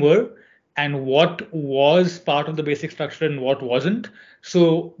Collegium were, and what was part of the basic structure and what wasn't.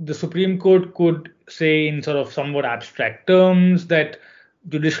 So the Supreme Court could say in sort of somewhat abstract terms that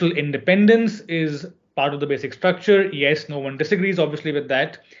judicial independence is part of the basic structure. Yes, no one disagrees, obviously, with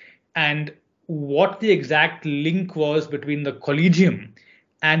that. And what the exact link was between the Collegium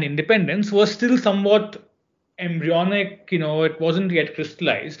and independence was still somewhat embryonic. It wasn't yet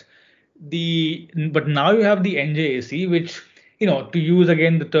crystallized. But now you have the NJAC, which, to use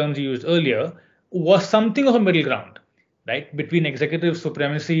again the terms you used earlier, was something of a middle ground, right, between executive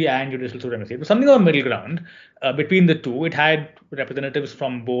supremacy and judicial supremacy. It was something of a middle ground between the two. It had representatives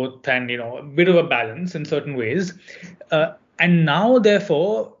from both, and a bit of a balance in certain ways. And now,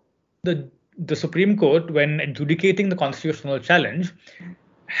 therefore, the Supreme Court, when adjudicating the constitutional challenge,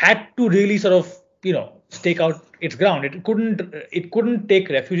 had to really sort of stake out its ground. It couldn't take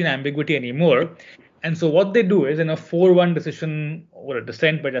refuge in ambiguity anymore. And so what they do is, in a 4-1 decision or a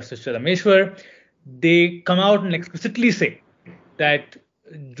dissent by Justice Charameshwar, they come out and explicitly say that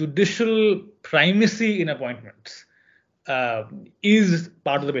judicial primacy in appointments is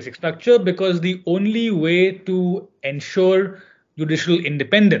part of the basic structure, because the only way to ensure judicial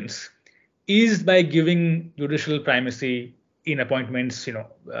independence is by giving judicial primacy in appointments,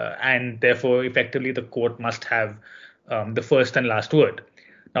 and therefore effectively the court must have the first and last word.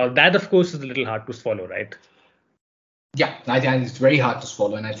 Now that, of course, is a little hard to swallow, right? Yeah, I think it's very hard to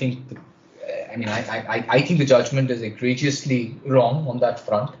swallow, and I think, I think the judgment is egregiously wrong on that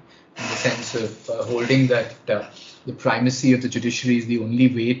front, in the sense of holding that the primacy of the judiciary is the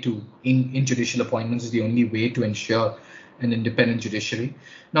only way to, in judicial appointments, is the only way to ensure an independent judiciary.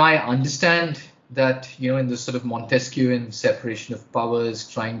 Now, I understand that, in this sort of Montesquieuian separation of powers,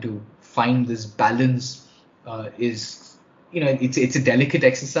 trying to find this balance is, it's a delicate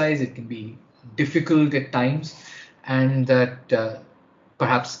exercise. It can be difficult at times, and that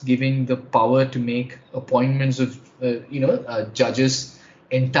perhaps giving the power to make appointments of, judges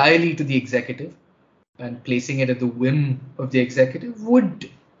entirely to the executive and placing it at the whim of the executive would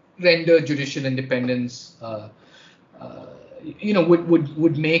render judicial independence,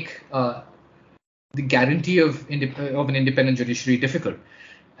 would make the guarantee of an independent judiciary difficult.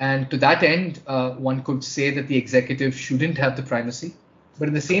 And to that end, one could say that the executive shouldn't have the primacy, but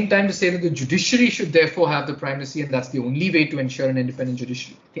at the same time to say that the judiciary should therefore have the primacy, and that's the only way to ensure an independent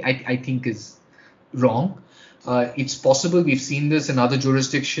judiciary, I think is wrong. It's possible. We've seen this in other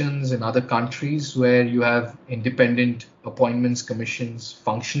jurisdictions, in other countries, where you have independent appointments commissions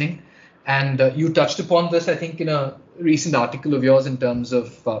functioning. And you touched upon this, I think, in a recent article of yours, in terms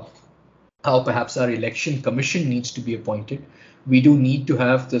of how perhaps our election commission needs to be appointed. We do need to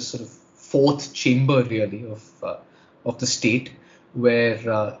have this sort of fourth chamber, really, of the state,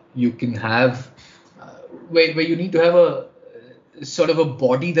 where you can have, where you need to have a sort of a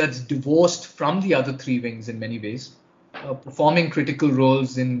body that's divorced from the other three wings in many ways, performing critical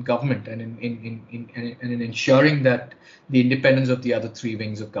roles in government and in ensuring that the independence of the other three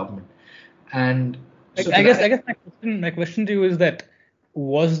wings of government. And so I guess my question to you is that,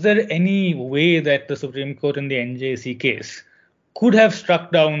 was there any way that the Supreme Court in the NJAC case could have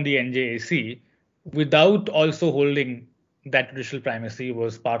struck down the NJAC without also holding that judicial primacy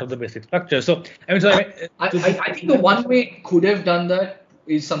was part of the basic structure? So, I think the one way it could have done that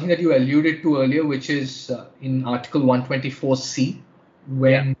is something that you alluded to earlier, which is in Article 124C,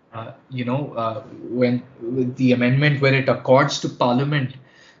 when when with the amendment where it accords to Parliament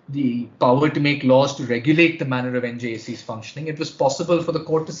the power to make laws to regulate the manner of NJAC's functioning, it was possible for the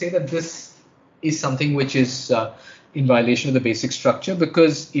court to say that this is something which is in violation of the basic structure,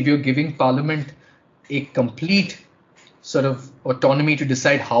 because if you're giving Parliament a complete sort of autonomy to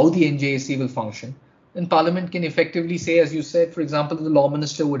decide how the NJAC will function, then Parliament can effectively say, as you said, for example, the law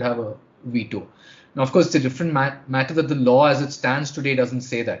minister would have a veto. Now, of course, it's a different matter that the law as it stands today doesn't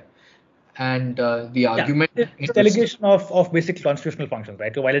say that. And the argument. It's a delegation of basic constitutional functions,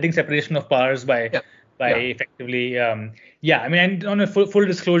 right? So violating separation of powers by effectively, I mean, and on a full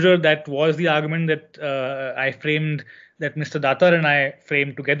disclosure, that was the argument that I framed, that Mr. Datar and I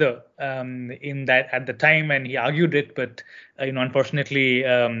framed together in that at the time, and he argued it, but unfortunately,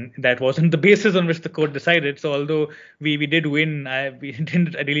 that wasn't the basis on which the court decided. So although we did win, we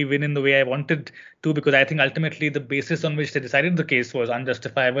didn't really win in the way I wanted to, because I think ultimately the basis on which they decided the case was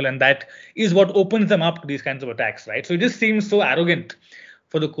unjustifiable, and that is what opens them up to these kinds of attacks, right? So it just seems so arrogant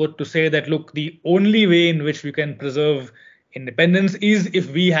for the court to say that, look, the only way in which we can preserve independence is if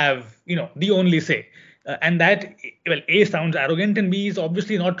we have, the only say. And that, well, A, sounds arrogant, and B, is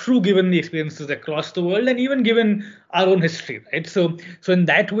obviously not true given the experiences across the world and even given our own history, right? So in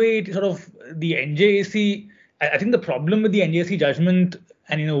that way, it sort of, the NJAC, I think the problem with the NJAC judgment,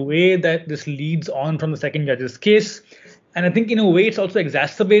 and in a way that this leads on from the second judge's case, and I think in a way it's also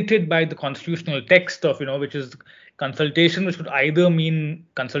exacerbated by the constitutional text of, which is consultation, which could either mean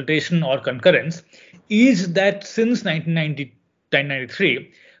consultation or concurrence, is that since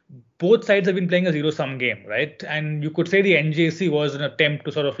 1993, both sides have been playing a zero-sum game, right? And you could say the NJC was an attempt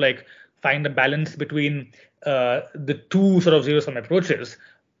to sort of like find a balance between the two sort of zero-sum approaches.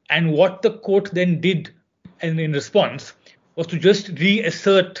 And what the court then did in response was to just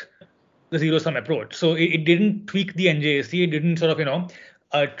reassert the zero-sum approach. So it didn't tweak the NJC. It didn't sort of,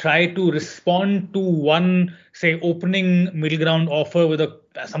 try to respond to one, say, opening middle ground offer with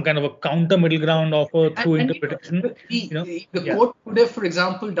some kind of a counter middle ground offer through interpretation. The court could have, for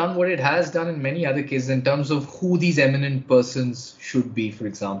example, done what it has done in many other cases in terms of who these eminent persons should be, for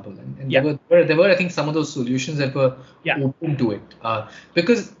example. And there were, I think, some of those solutions that were open to it.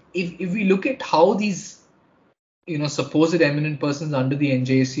 Because if we look at how these supposed eminent persons under the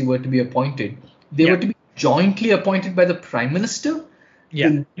NJAC were to be appointed, they were to be jointly appointed by the Prime Minister,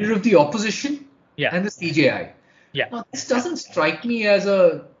 the leader of the opposition, and the CJI. Now, this doesn't strike me as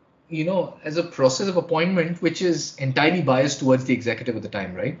a process of appointment which is entirely biased towards the executive at the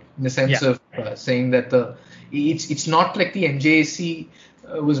time, right? In the sense of saying that it's not like the NJAC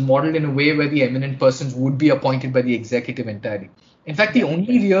was modeled in a way where the eminent persons would be appointed by the executive entirely. In fact, the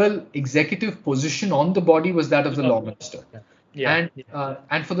only real executive position on the body was that of the law minister. And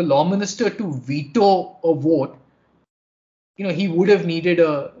for the law minister to veto a vote, he would have needed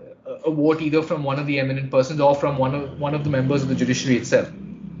a vote either from one of the eminent persons or from one of the members of the judiciary itself.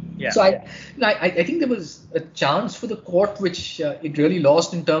 So I think there was a chance for the court which it really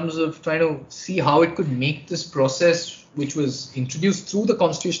lost in terms of trying to see how it could make this process, which was introduced through the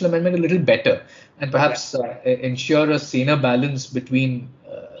constitutional amendment, a little better, and perhaps ensure a saner balance between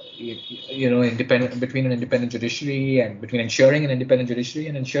an independent judiciary, and between ensuring an independent judiciary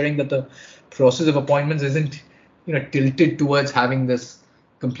and ensuring that the process of appointments isn't tilted towards having this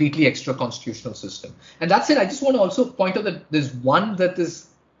completely extra constitutional system. And that's it. I just want to also point out that there's this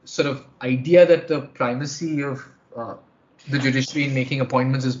sort of idea that the primacy of the judiciary in making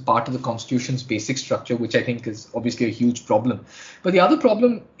appointments is part of the Constitution's basic structure, which I think is obviously a huge problem. But the other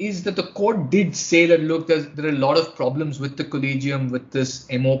problem is that the court did say that, look, there are a lot of problems with the Collegium, with this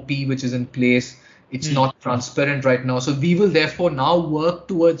MOP which is in place. It's not transparent right now. So we will therefore now work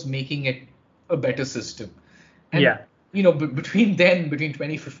towards making it a better system. And, between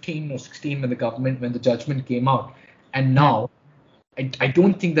 2015 or 16, when the judgment came out, and now, I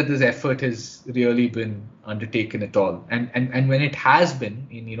don't think that this effort has really been undertaken at all. And when it has been,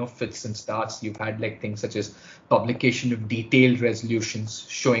 in fits and starts, you've had like things such as publication of detailed resolutions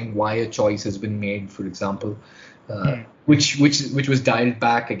showing why a choice has been made, for example, which was dialed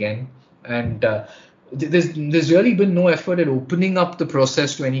back again. And there's really been no effort at opening up the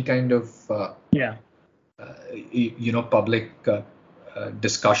process to any kind of public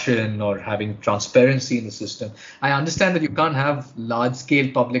discussion or having transparency in the system. I understand that you can't have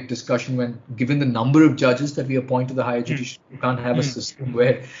large-scale public discussion when, given the number of judges that we appoint to the higher judiciary, you can't have a system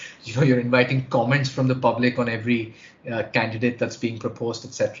where you're inviting comments from the public on every candidate that's being proposed,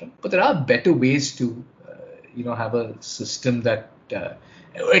 etc. But there are better ways to have a system that,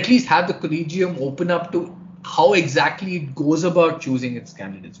 or at least have the Collegium open up to how exactly it goes about choosing its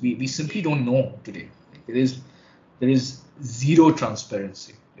candidates. We simply don't know today. There is zero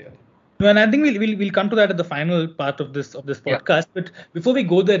transparency. No, and I think we'll come to that at the final part of this podcast. But before we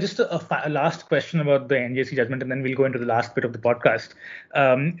go there, just a last question about the NJC judgment, and then we'll go into the last bit of the podcast.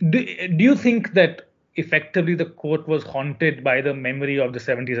 Do you think that effectively the court was haunted by the memory of the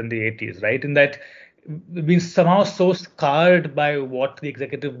 70s and the 80s, right? In that we've been somehow so scarred by what the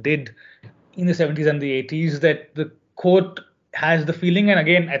executive did in the 70s and the 80s that the court has the feeling, and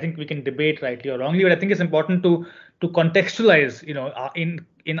again, I think we can debate rightly or wrongly, but I think it's important to contextualize,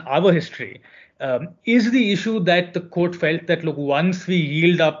 in our history, is the issue that the court felt that, look, once we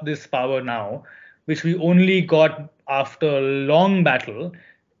yield up this power now, which we only got after a long battle,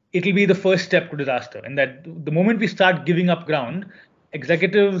 it'll be the first step to disaster. And that the moment we start giving up ground,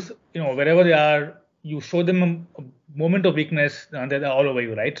 executives, wherever they are, you show them a moment of weakness, and they're all over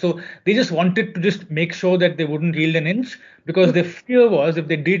you, right? So they just wanted to just make sure that they wouldn't yield an inch, because their fear was if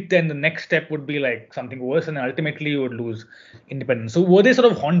they did, then the next step would be like something worse, and ultimately you would lose independence. So were they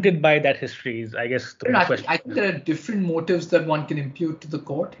sort of haunted by that history? Is, I guess, the question. I think there are different motives that one can impute to the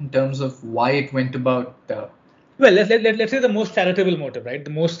court in terms of why it went about. Well, let's say the most charitable motive, right? The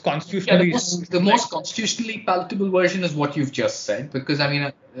most constitutionally. The most constitutionally palatable version is what you've just said, because I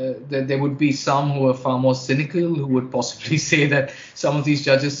mean, there would be some who are far more cynical, who would possibly say that some of these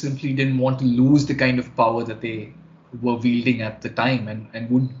judges simply didn't want to lose the kind of power that they were wielding at the time, and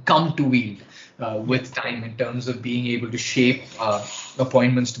would come to wield with time in terms of being able to shape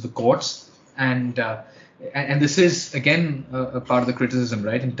appointments to the courts. And this is again a part of the criticism,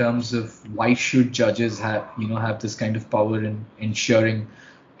 right? In terms of why should judges have this kind of power in ensuring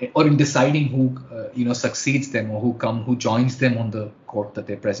or in deciding who succeeds them or who joins them on the court that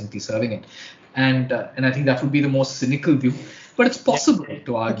they're presently serving in. And I think that would be the most cynical view. But it's possible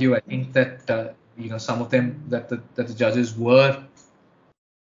to argue, I think, that some of them, that the judges were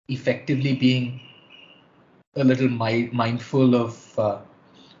effectively being a little mindful of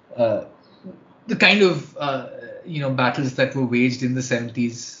the kind of battles that were waged in the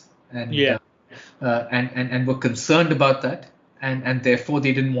 70s, and were concerned about that, and therefore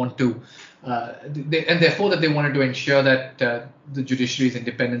they didn't want to, therefore that they wanted to ensure that the judiciary's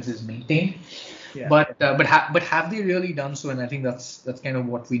independence is maintained. Yeah. But have they really done so? And I think that's kind of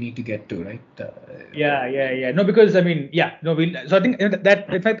what we need to get to, right? No, because I mean, so I think that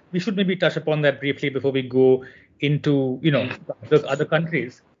in fact we should maybe touch upon that briefly before we go into the other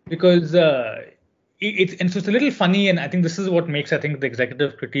countries, because it's a little funny, and I think this is what makes, I think, the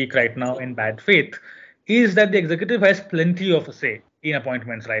executive critique right now in bad faith is that the executive has plenty of a say in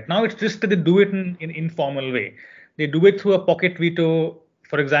appointments right now. It's just that they do it in informal way. They do it through a pocket veto.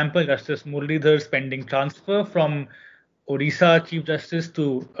 For example, Justice Muralidhar's pending transfer from Odisha Chief Justice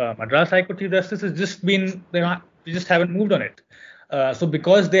to Madras High Court Chief Justice has just been, they just haven't moved on it. So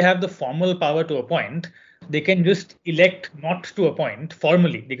because they have the formal power to appoint, they can just elect not to appoint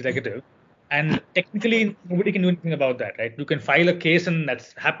formally the executive. And technically, nobody can do anything about that, right? You can file a case and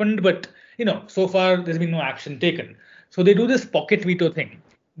that's happened, but so far there's been no action taken. So they do this pocket veto thing.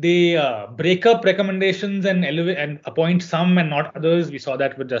 They break up recommendations and appoint some and not others. We saw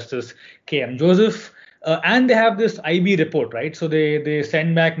that with Justice K.M. Joseph. And they have this IB report, right? So they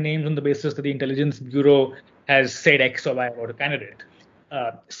send back names on the basis that the Intelligence Bureau has said X or Y about a candidate.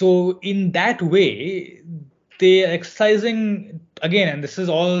 So in that way, they are exercising, again, and this is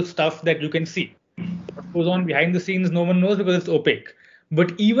all stuff that you can see. What goes on behind the scenes, no one knows because it's opaque.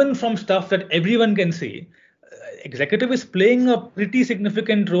 But even from stuff that everyone can see, executive is playing a pretty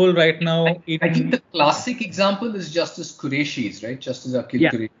significant role right now. I think the classic example is Justice Qureshi's, right? Justice Akhil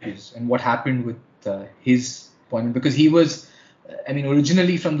Qureshi's, and what happened with his appointment, because he was,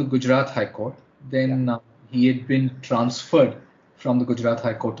 originally from the Gujarat High Court. Then he had been transferred from the Gujarat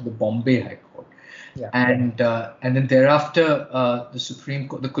High Court to the Bombay High Court. And then thereafter, the Supreme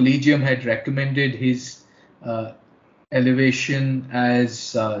Court, the Collegium had recommended his elevation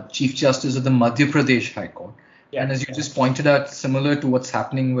as Chief Justice of the Madhya Pradesh High Court. And as you just pointed out, similar to what's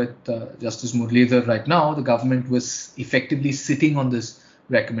happening with Justice Muralidhar right now, the government was effectively sitting on this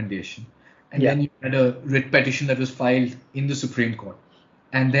recommendation. And then you had a writ petition that was filed in the Supreme Court.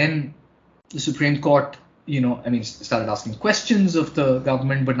 And then the Supreme Court, started asking questions of the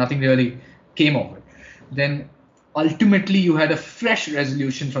government, but nothing really came of it. Then ultimately you had a fresh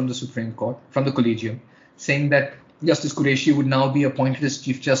resolution from the Supreme Court, from the Collegium, saying that Justice Qureshi would now be appointed as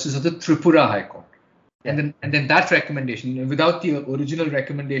Chief Justice of the Tripura High Court. And then that recommendation, without the original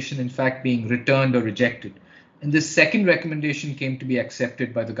recommendation in fact being returned or rejected, and this second recommendation came to be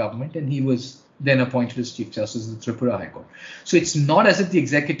accepted by the government, and he was then appointed as Chief Justice of the Tripura High Court. So it's not as if the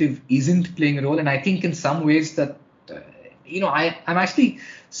executive isn't playing a role, and I think in some ways that I'm actually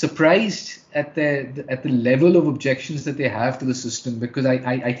surprised at the level of objections that they have to the system, because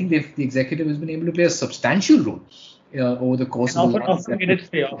I think the executive has been able to play a substantial role over the course of the last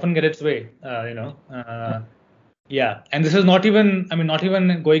often get its way, and this is not even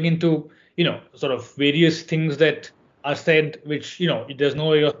going into sort of various things that are said, which there's no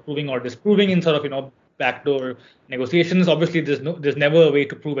way of proving or disproving in sort of backdoor negotiations. Obviously there's never a way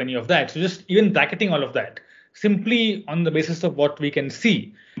to prove any of that. So just even bracketing all of that, simply on the basis of what we can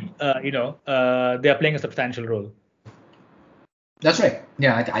see, they are playing a substantial role. That's right.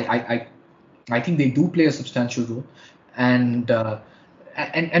 Yeah, I think they do play a substantial role, and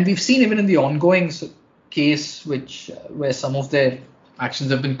we've seen even in the ongoing case, where some of their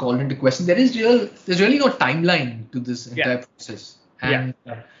actions have been called into question. There's really no timeline to this entire process, and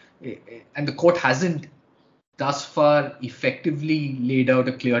and the court hasn't thus far effectively laid out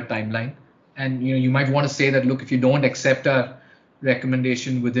a clear timeline. And you might want to say that, look, if you don't accept our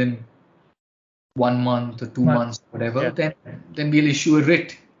recommendation within 1 month or 2 months, whatever, then we'll issue a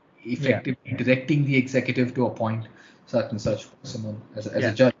writ effectively directing the executive to appoint such and such someone as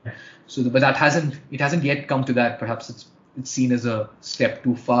a judge. So, but it hasn't yet come to that. Perhaps it's seen as a step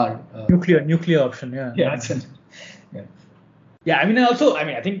too far. Nuclear option. Yeah. I mean,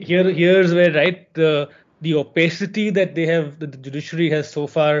 I think here's where, right, the opacity that the judiciary has so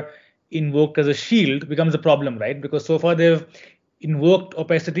far invoked as a shield becomes a problem, right? Because so far they've invoked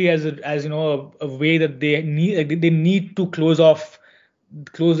opacity as a way that they need to close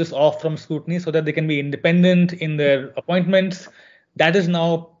this off from scrutiny so that they can be independent in their appointments. That is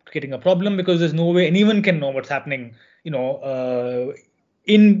now creating a problem because there's no way anyone can know what's happening, in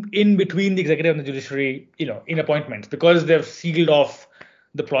between the executive and the judiciary, in appointments, because they've sealed off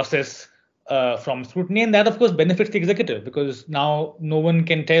the process from scrutiny, and that of course benefits the executive because now no one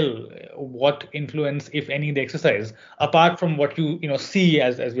can tell what influence, if any, they exercise apart from what you see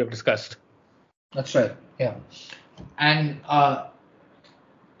as we have discussed. That's right. Yeah, and I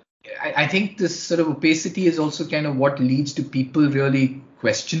think this sort of opacity is also kind of what leads to people really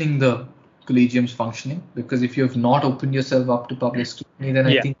questioning the Collegium's functioning, because if you have not opened yourself up to public scrutiny, then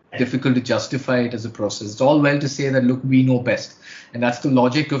I think it's difficult to justify it as a process. It's all well to say that, look, we know best, and that's the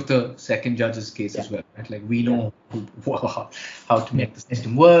logic of the second judge's case as well. Right? Like, we know how to make the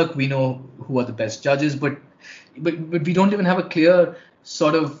system work. We know who are the best judges, but we don't even have a clear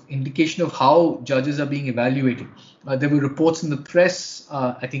sort of indication of how judges are being evaluated. There were reports in the press,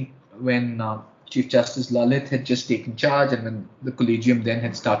 I think, when Chief Justice Lalit had just taken charge, and when the Collegium then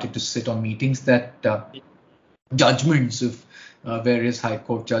had started to sit on meetings, that judgments of various High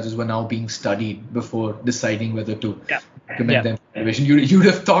Court judges were now being studied before deciding whether to recommend them for elevation. You'd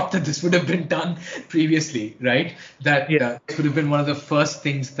have thought that this would have been done previously, right? That this would have been one of the first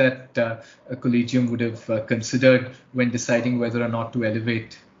things that a Collegium would have considered when deciding whether or not to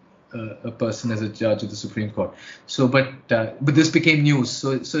elevate a person as a judge of the Supreme Court. So, but this became news.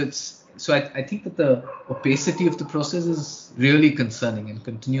 So I think that the opacity of the process is really concerning and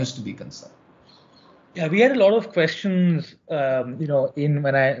continues to be concerning. Yeah, we had a lot of questions, when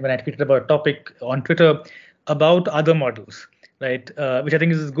I tweeted about a topic on Twitter about other models, right? Which I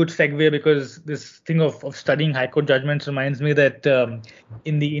think is a good segue, because this thing of studying High Court judgments reminds me that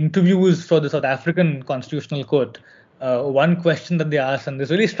in the interviews for the South African Constitutional Court, one question that they asked, and this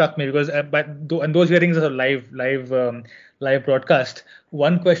really struck me because and those hearings are live broadcast.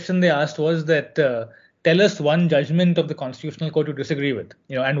 One question they asked was that tell us one judgment of the Constitutional Court you disagree with,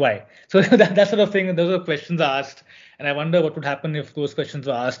 and why. So that sort of thing. Those are questions asked, and I wonder what would happen if those questions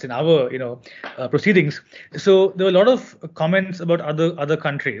were asked in our proceedings. So there were a lot of comments about other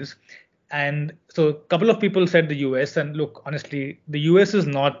countries. And so a couple of people said the US, and look, honestly, the US is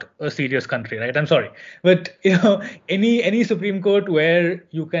not a serious country, right? I'm sorry. But, any Supreme Court where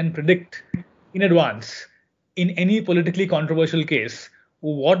you can predict in advance in any politically controversial case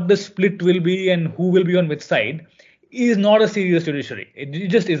what the split will be and who will be on which side is not a serious judiciary. It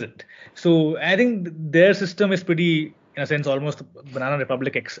just isn't. So I think their system is pretty, in a sense, almost Banana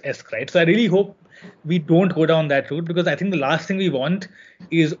Republic-esque, right? So I really hope we don't go down that route, because I think the last thing we want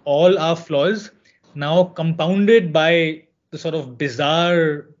is all our flaws now compounded by the sort of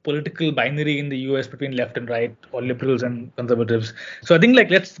bizarre political binary in the US between left and right, or liberals and conservatives. So I think,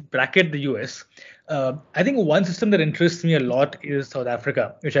 let's bracket the US. I think one system that interests me a lot is South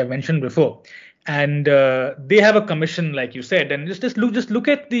Africa, which I mentioned before. And they have a commission, like you said, and just look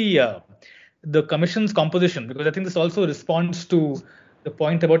at the commission's composition, because I think this also responds to the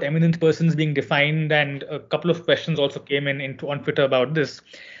point about eminent persons being defined, and a couple of questions also came on Twitter about this.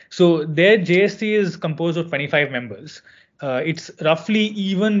 So their JSC is composed of 25 members. It's roughly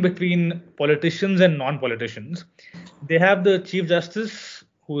even between politicians and non-politicians. They have the Chief Justice,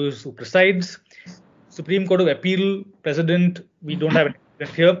 who presides, Supreme Court of Appeal President. We don't have an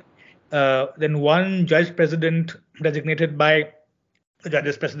here. Then one Judge President designated by the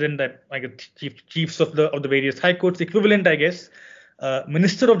Judges President, that chiefs of the various high courts, equivalent, I guess.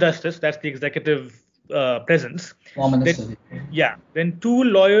 Minister of Justice, that's the executive presence. Then two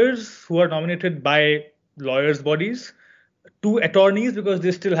lawyers who are nominated by lawyers' bodies, two attorneys, because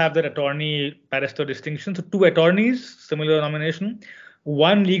they still have that attorney barrister distinction. So two attorneys, similar nomination.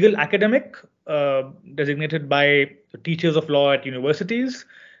 One legal academic designated by so teachers of law at universities,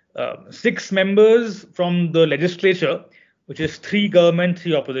 6 members from the legislature, which is 3 government,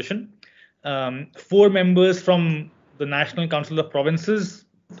 3 opposition, 4 members from the National Council of Provinces,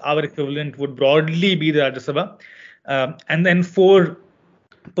 our equivalent would broadly be the Rajya Sabha, and then 4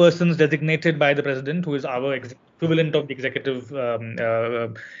 persons designated by the president, who is our equivalent of the executive,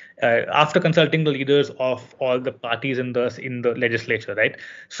 after consulting the leaders of all the parties in the legislature, right?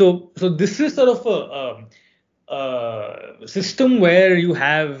 So this is sort of a system where you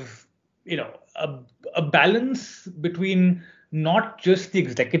have, a balance between not just the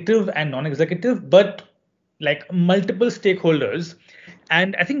executive and non-executive, but like multiple stakeholders.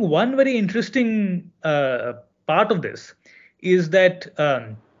 And I think one very interesting part of this is that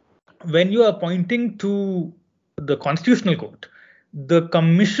when you are pointing to the Constitutional Court, the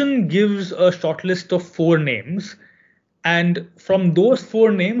Commission gives a short list of 4 names, and from those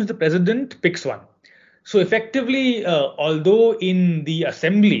 4 names, the President picks one. So effectively, although in the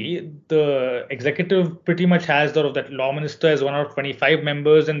Assembly, the executive pretty much has sort of that law minister as one out of 25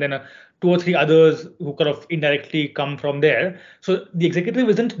 members, and then 2 or 3 others who kind of indirectly come from there. So the executive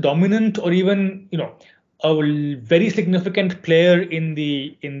isn't dominant or even, a very significant player in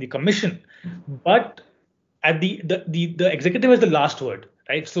the commission, but at the executive has the last word,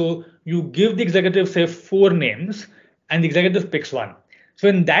 right? So you give the executive, say, 4 names, and the executive picks one. So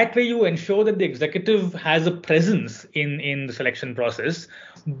in that way, you ensure that the executive has a presence in the selection process,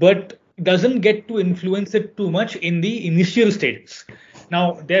 but doesn't get to influence it too much in the initial stages.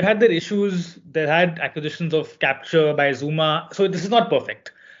 Now, they've had their issues. They had acquisitions of capture by Zuma. So this is not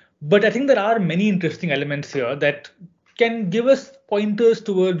perfect. But I think there are many interesting elements here that can give us pointers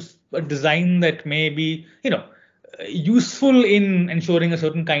towards a design that may be, useful in ensuring a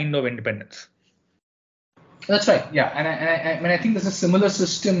certain kind of independence. That's right. Yeah, and I think there's a similar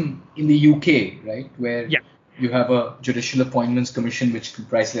system in the UK, right, where you have a Judicial Appointments Commission which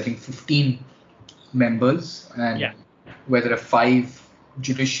comprises, I think, 15 members, and where there are 5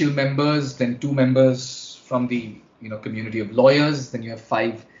 judicial members, then 2 members from the community of lawyers, then you have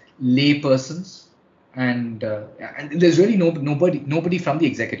 5 lay persons, and there's really nobody from the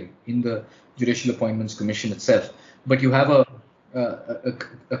executive in the Judicial Appointments Commission itself, but you have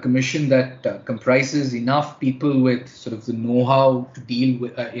a commission that comprises enough people with sort of the know-how to deal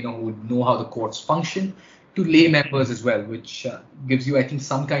with, who know how the courts function, to lay members as well, which gives you, I think,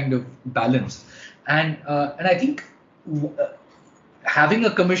 some kind of balance. And I think having a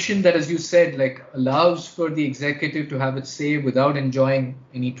commission that, as you said, like allows for the executive to have its say without enjoying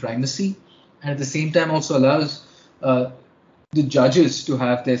any primacy, and at the same time also allows the judges to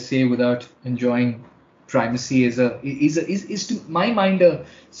have their say without enjoying primacy is to my mind a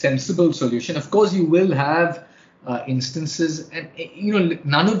sensible solution. Of course, you will have instances, and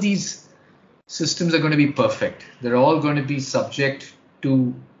none of these systems are going to be perfect. They're all going to be subject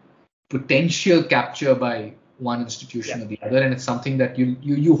to potential capture by one institution or the other, and it's something that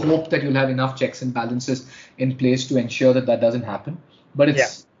you hope that you'll have enough checks and balances in place to ensure that doesn't happen. But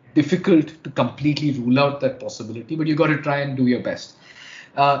it's difficult to completely rule out that possibility, but you got to try and do your best.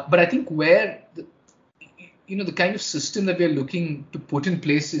 But I think where the kind of system that we're looking to put in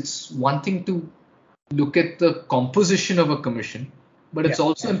place, it's one thing to look at the composition of a commission, but it's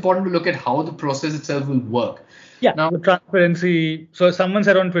also important to look at how the process itself will work. Now, the transparency. So someone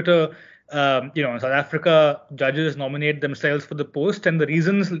said on Twitter, in South Africa, judges nominate themselves for the post, and the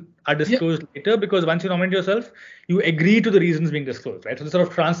reasons are disclosed later, because once you nominate yourself, you agree to the reasons being disclosed, right? So the sort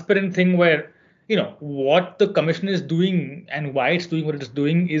of transparent thing where, what the commission is doing and why it's doing what it is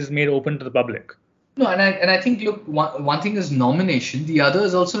doing is made open to the public. No, and I think, look, one thing is nomination. The other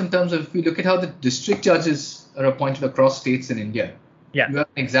is also in terms of, if you look at how the district judges are appointed across states in India, you have an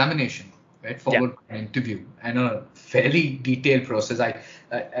examination, right, followed by an interview and a fairly detailed process.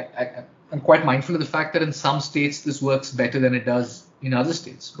 I'm quite mindful of the fact that in some states this works better than it does in other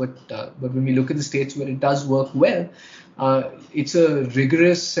states. But when we look at the states where it does work well, it's a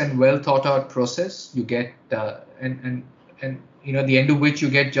rigorous and well thought out process. You get and at the end of which you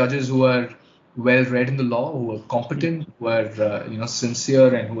get judges who are well read in the law, who are competent, who are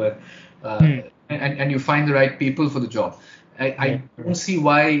sincere, and who are and you find the right people for the job. I don't see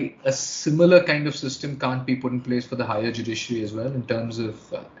why a similar kind of system can't be put in place for the higher judiciary as well, in terms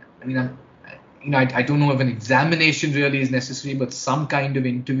of I don't know if an examination really is necessary, but some kind of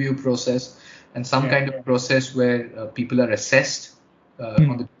interview process and some kind of process where people are assessed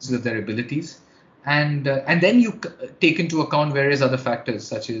on the basis of their abilities. And then you take into account various other factors,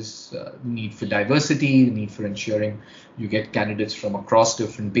 such as the need for diversity, the need for ensuring you get candidates from across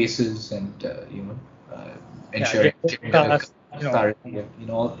different bases, and ensuring authority,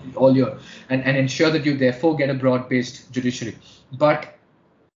 all your and ensure that you therefore get a broad-based judiciary. But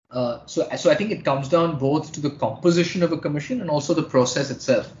so I think it comes down both to the composition of a commission and also the process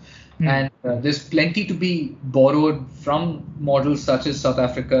itself. And there's plenty to be borrowed from models such as South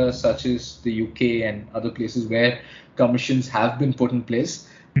Africa, such as the UK and other places where commissions have been put in place.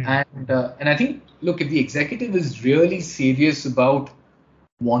 And I think, look, if the executive is really serious about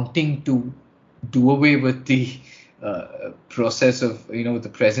wanting to do away with the process of, with the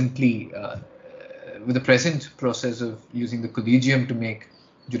present process of using the Collegium to make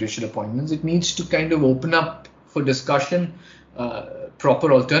judicial appointments, it needs to kind of open up for discussion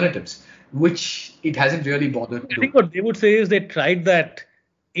proper alternatives, which it hasn't really bothered to. I think what they would say is they tried that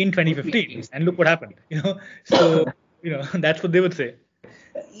in 2015 and look what happened. So that's what they would say.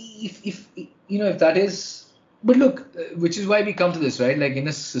 If that is, but look, which is why we come to this, right? Like in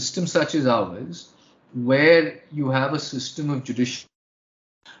a system such as ours, where you have a system of judicial,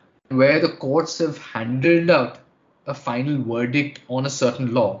 where the courts have handed out a final verdict on a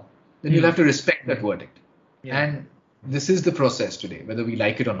certain law, then you'll have to respect that verdict. And this is the process today, whether we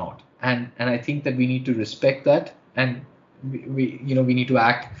like it or not. And I think that we need to respect that, and we need to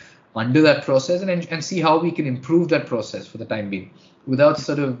act under that process and see how we can improve that process for the time being, without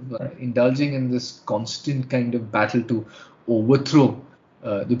sort of indulging in this constant kind of battle to overthrow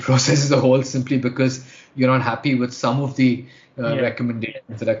the process as a whole, simply because you're not happy with some of the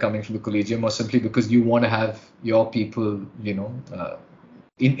recommendations that are coming from the Collegium, or simply because you want to have your people, in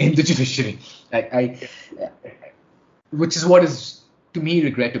the judiciary. Which is what is, to me,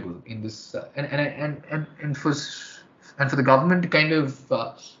 regrettable in this, and for the government to kind of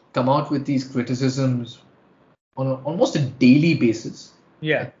come out with these criticisms on almost a daily basis.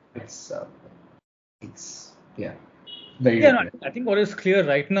 It's very. I think what is clear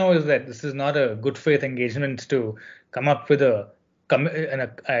right now is that this is not a good faith engagement to come up with a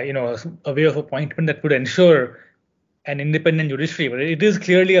way of appointment that would ensure an independent judiciary, but it is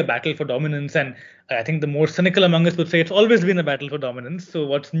clearly a battle for dominance. And I think the more cynical among us would say it's always been a battle for dominance. So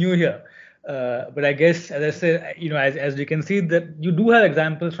what's new here? But I guess, as I said, as we can see, that you do have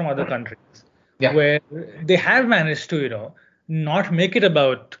examples from other countries where they have managed to, not make it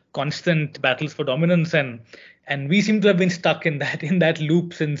about constant battles for dominance, and we seem to have been stuck in that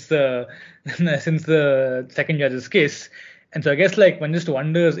loop since the second judge's case. And so I guess one just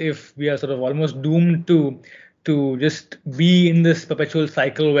wonders if we are sort of almost doomed to just be in this perpetual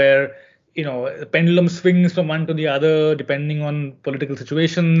cycle where the pendulum swings from one to the other depending on political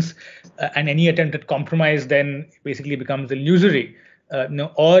situations, and any attempt at compromise then basically becomes illusory.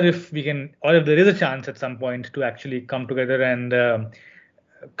 Or if there is a chance at some point to actually come together and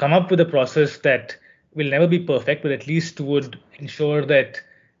come up with a process that will never be perfect, but at least would ensure that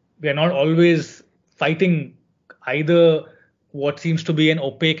we are not always fighting either what seems to be an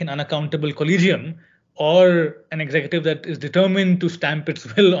opaque and unaccountable collegium, or an executive that is determined to stamp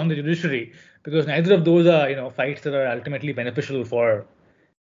its will on the judiciary, because neither of those are fights that are ultimately beneficial for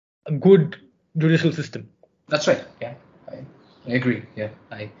a good judicial system. That's right. Yeah, I agree. Yeah,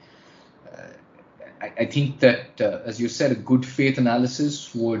 I think that, as you said, a good faith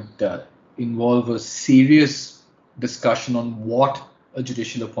analysis would involve a serious discussion on what a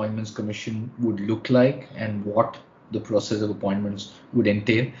judicial appointments commission would look like and what the process of appointments would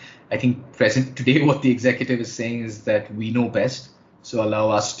entail. I think present today what the executive is saying is that we know best, so allow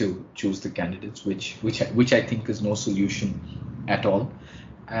us to choose the candidates, which I think is no solution at all.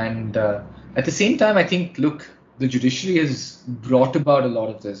 And at the same time, I think, look, the judiciary has brought about a lot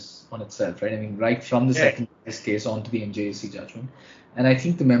of this on itself, right? I mean, right from the second case on to the NJAC judgment. And I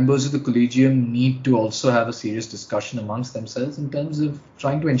think the members of the Collegium need to also have a serious discussion amongst themselves in terms of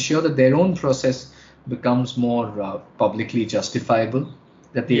trying to ensure that their own process becomes more publicly justifiable.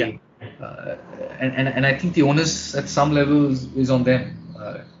 That they and I think the onus at some levels is on them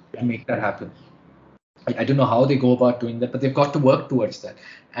to make that happen. I don't know how they go about doing that, but they've got to work towards that.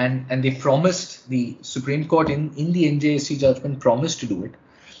 And they promised, the Supreme Court in the NJAC judgment promised to do it.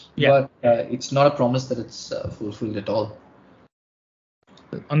 But it's not a promise that it's fulfilled at all.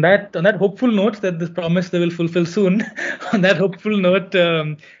 On that hopeful note that this promise they will fulfill soon, on that hopeful note,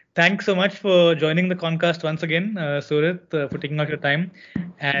 thanks so much for joining the Concast once again, Suhrith, for taking out your time.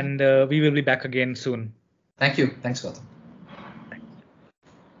 And we will be back again soon. Thank you. Thanks, Gautam.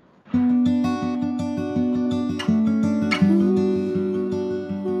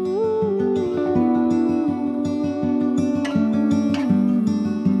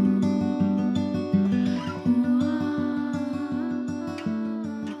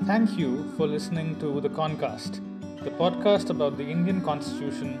 Thank you for listening to the Concast, the podcast about the Indian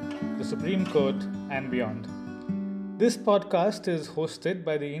Constitution, the Supreme Court, and beyond. This podcast is hosted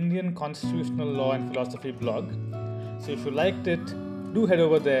by the Indian Constitutional Law and Philosophy blog. So if you liked it, do head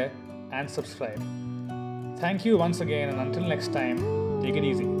over there and subscribe. Thank you once again, and until next time, take it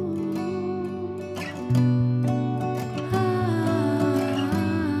easy.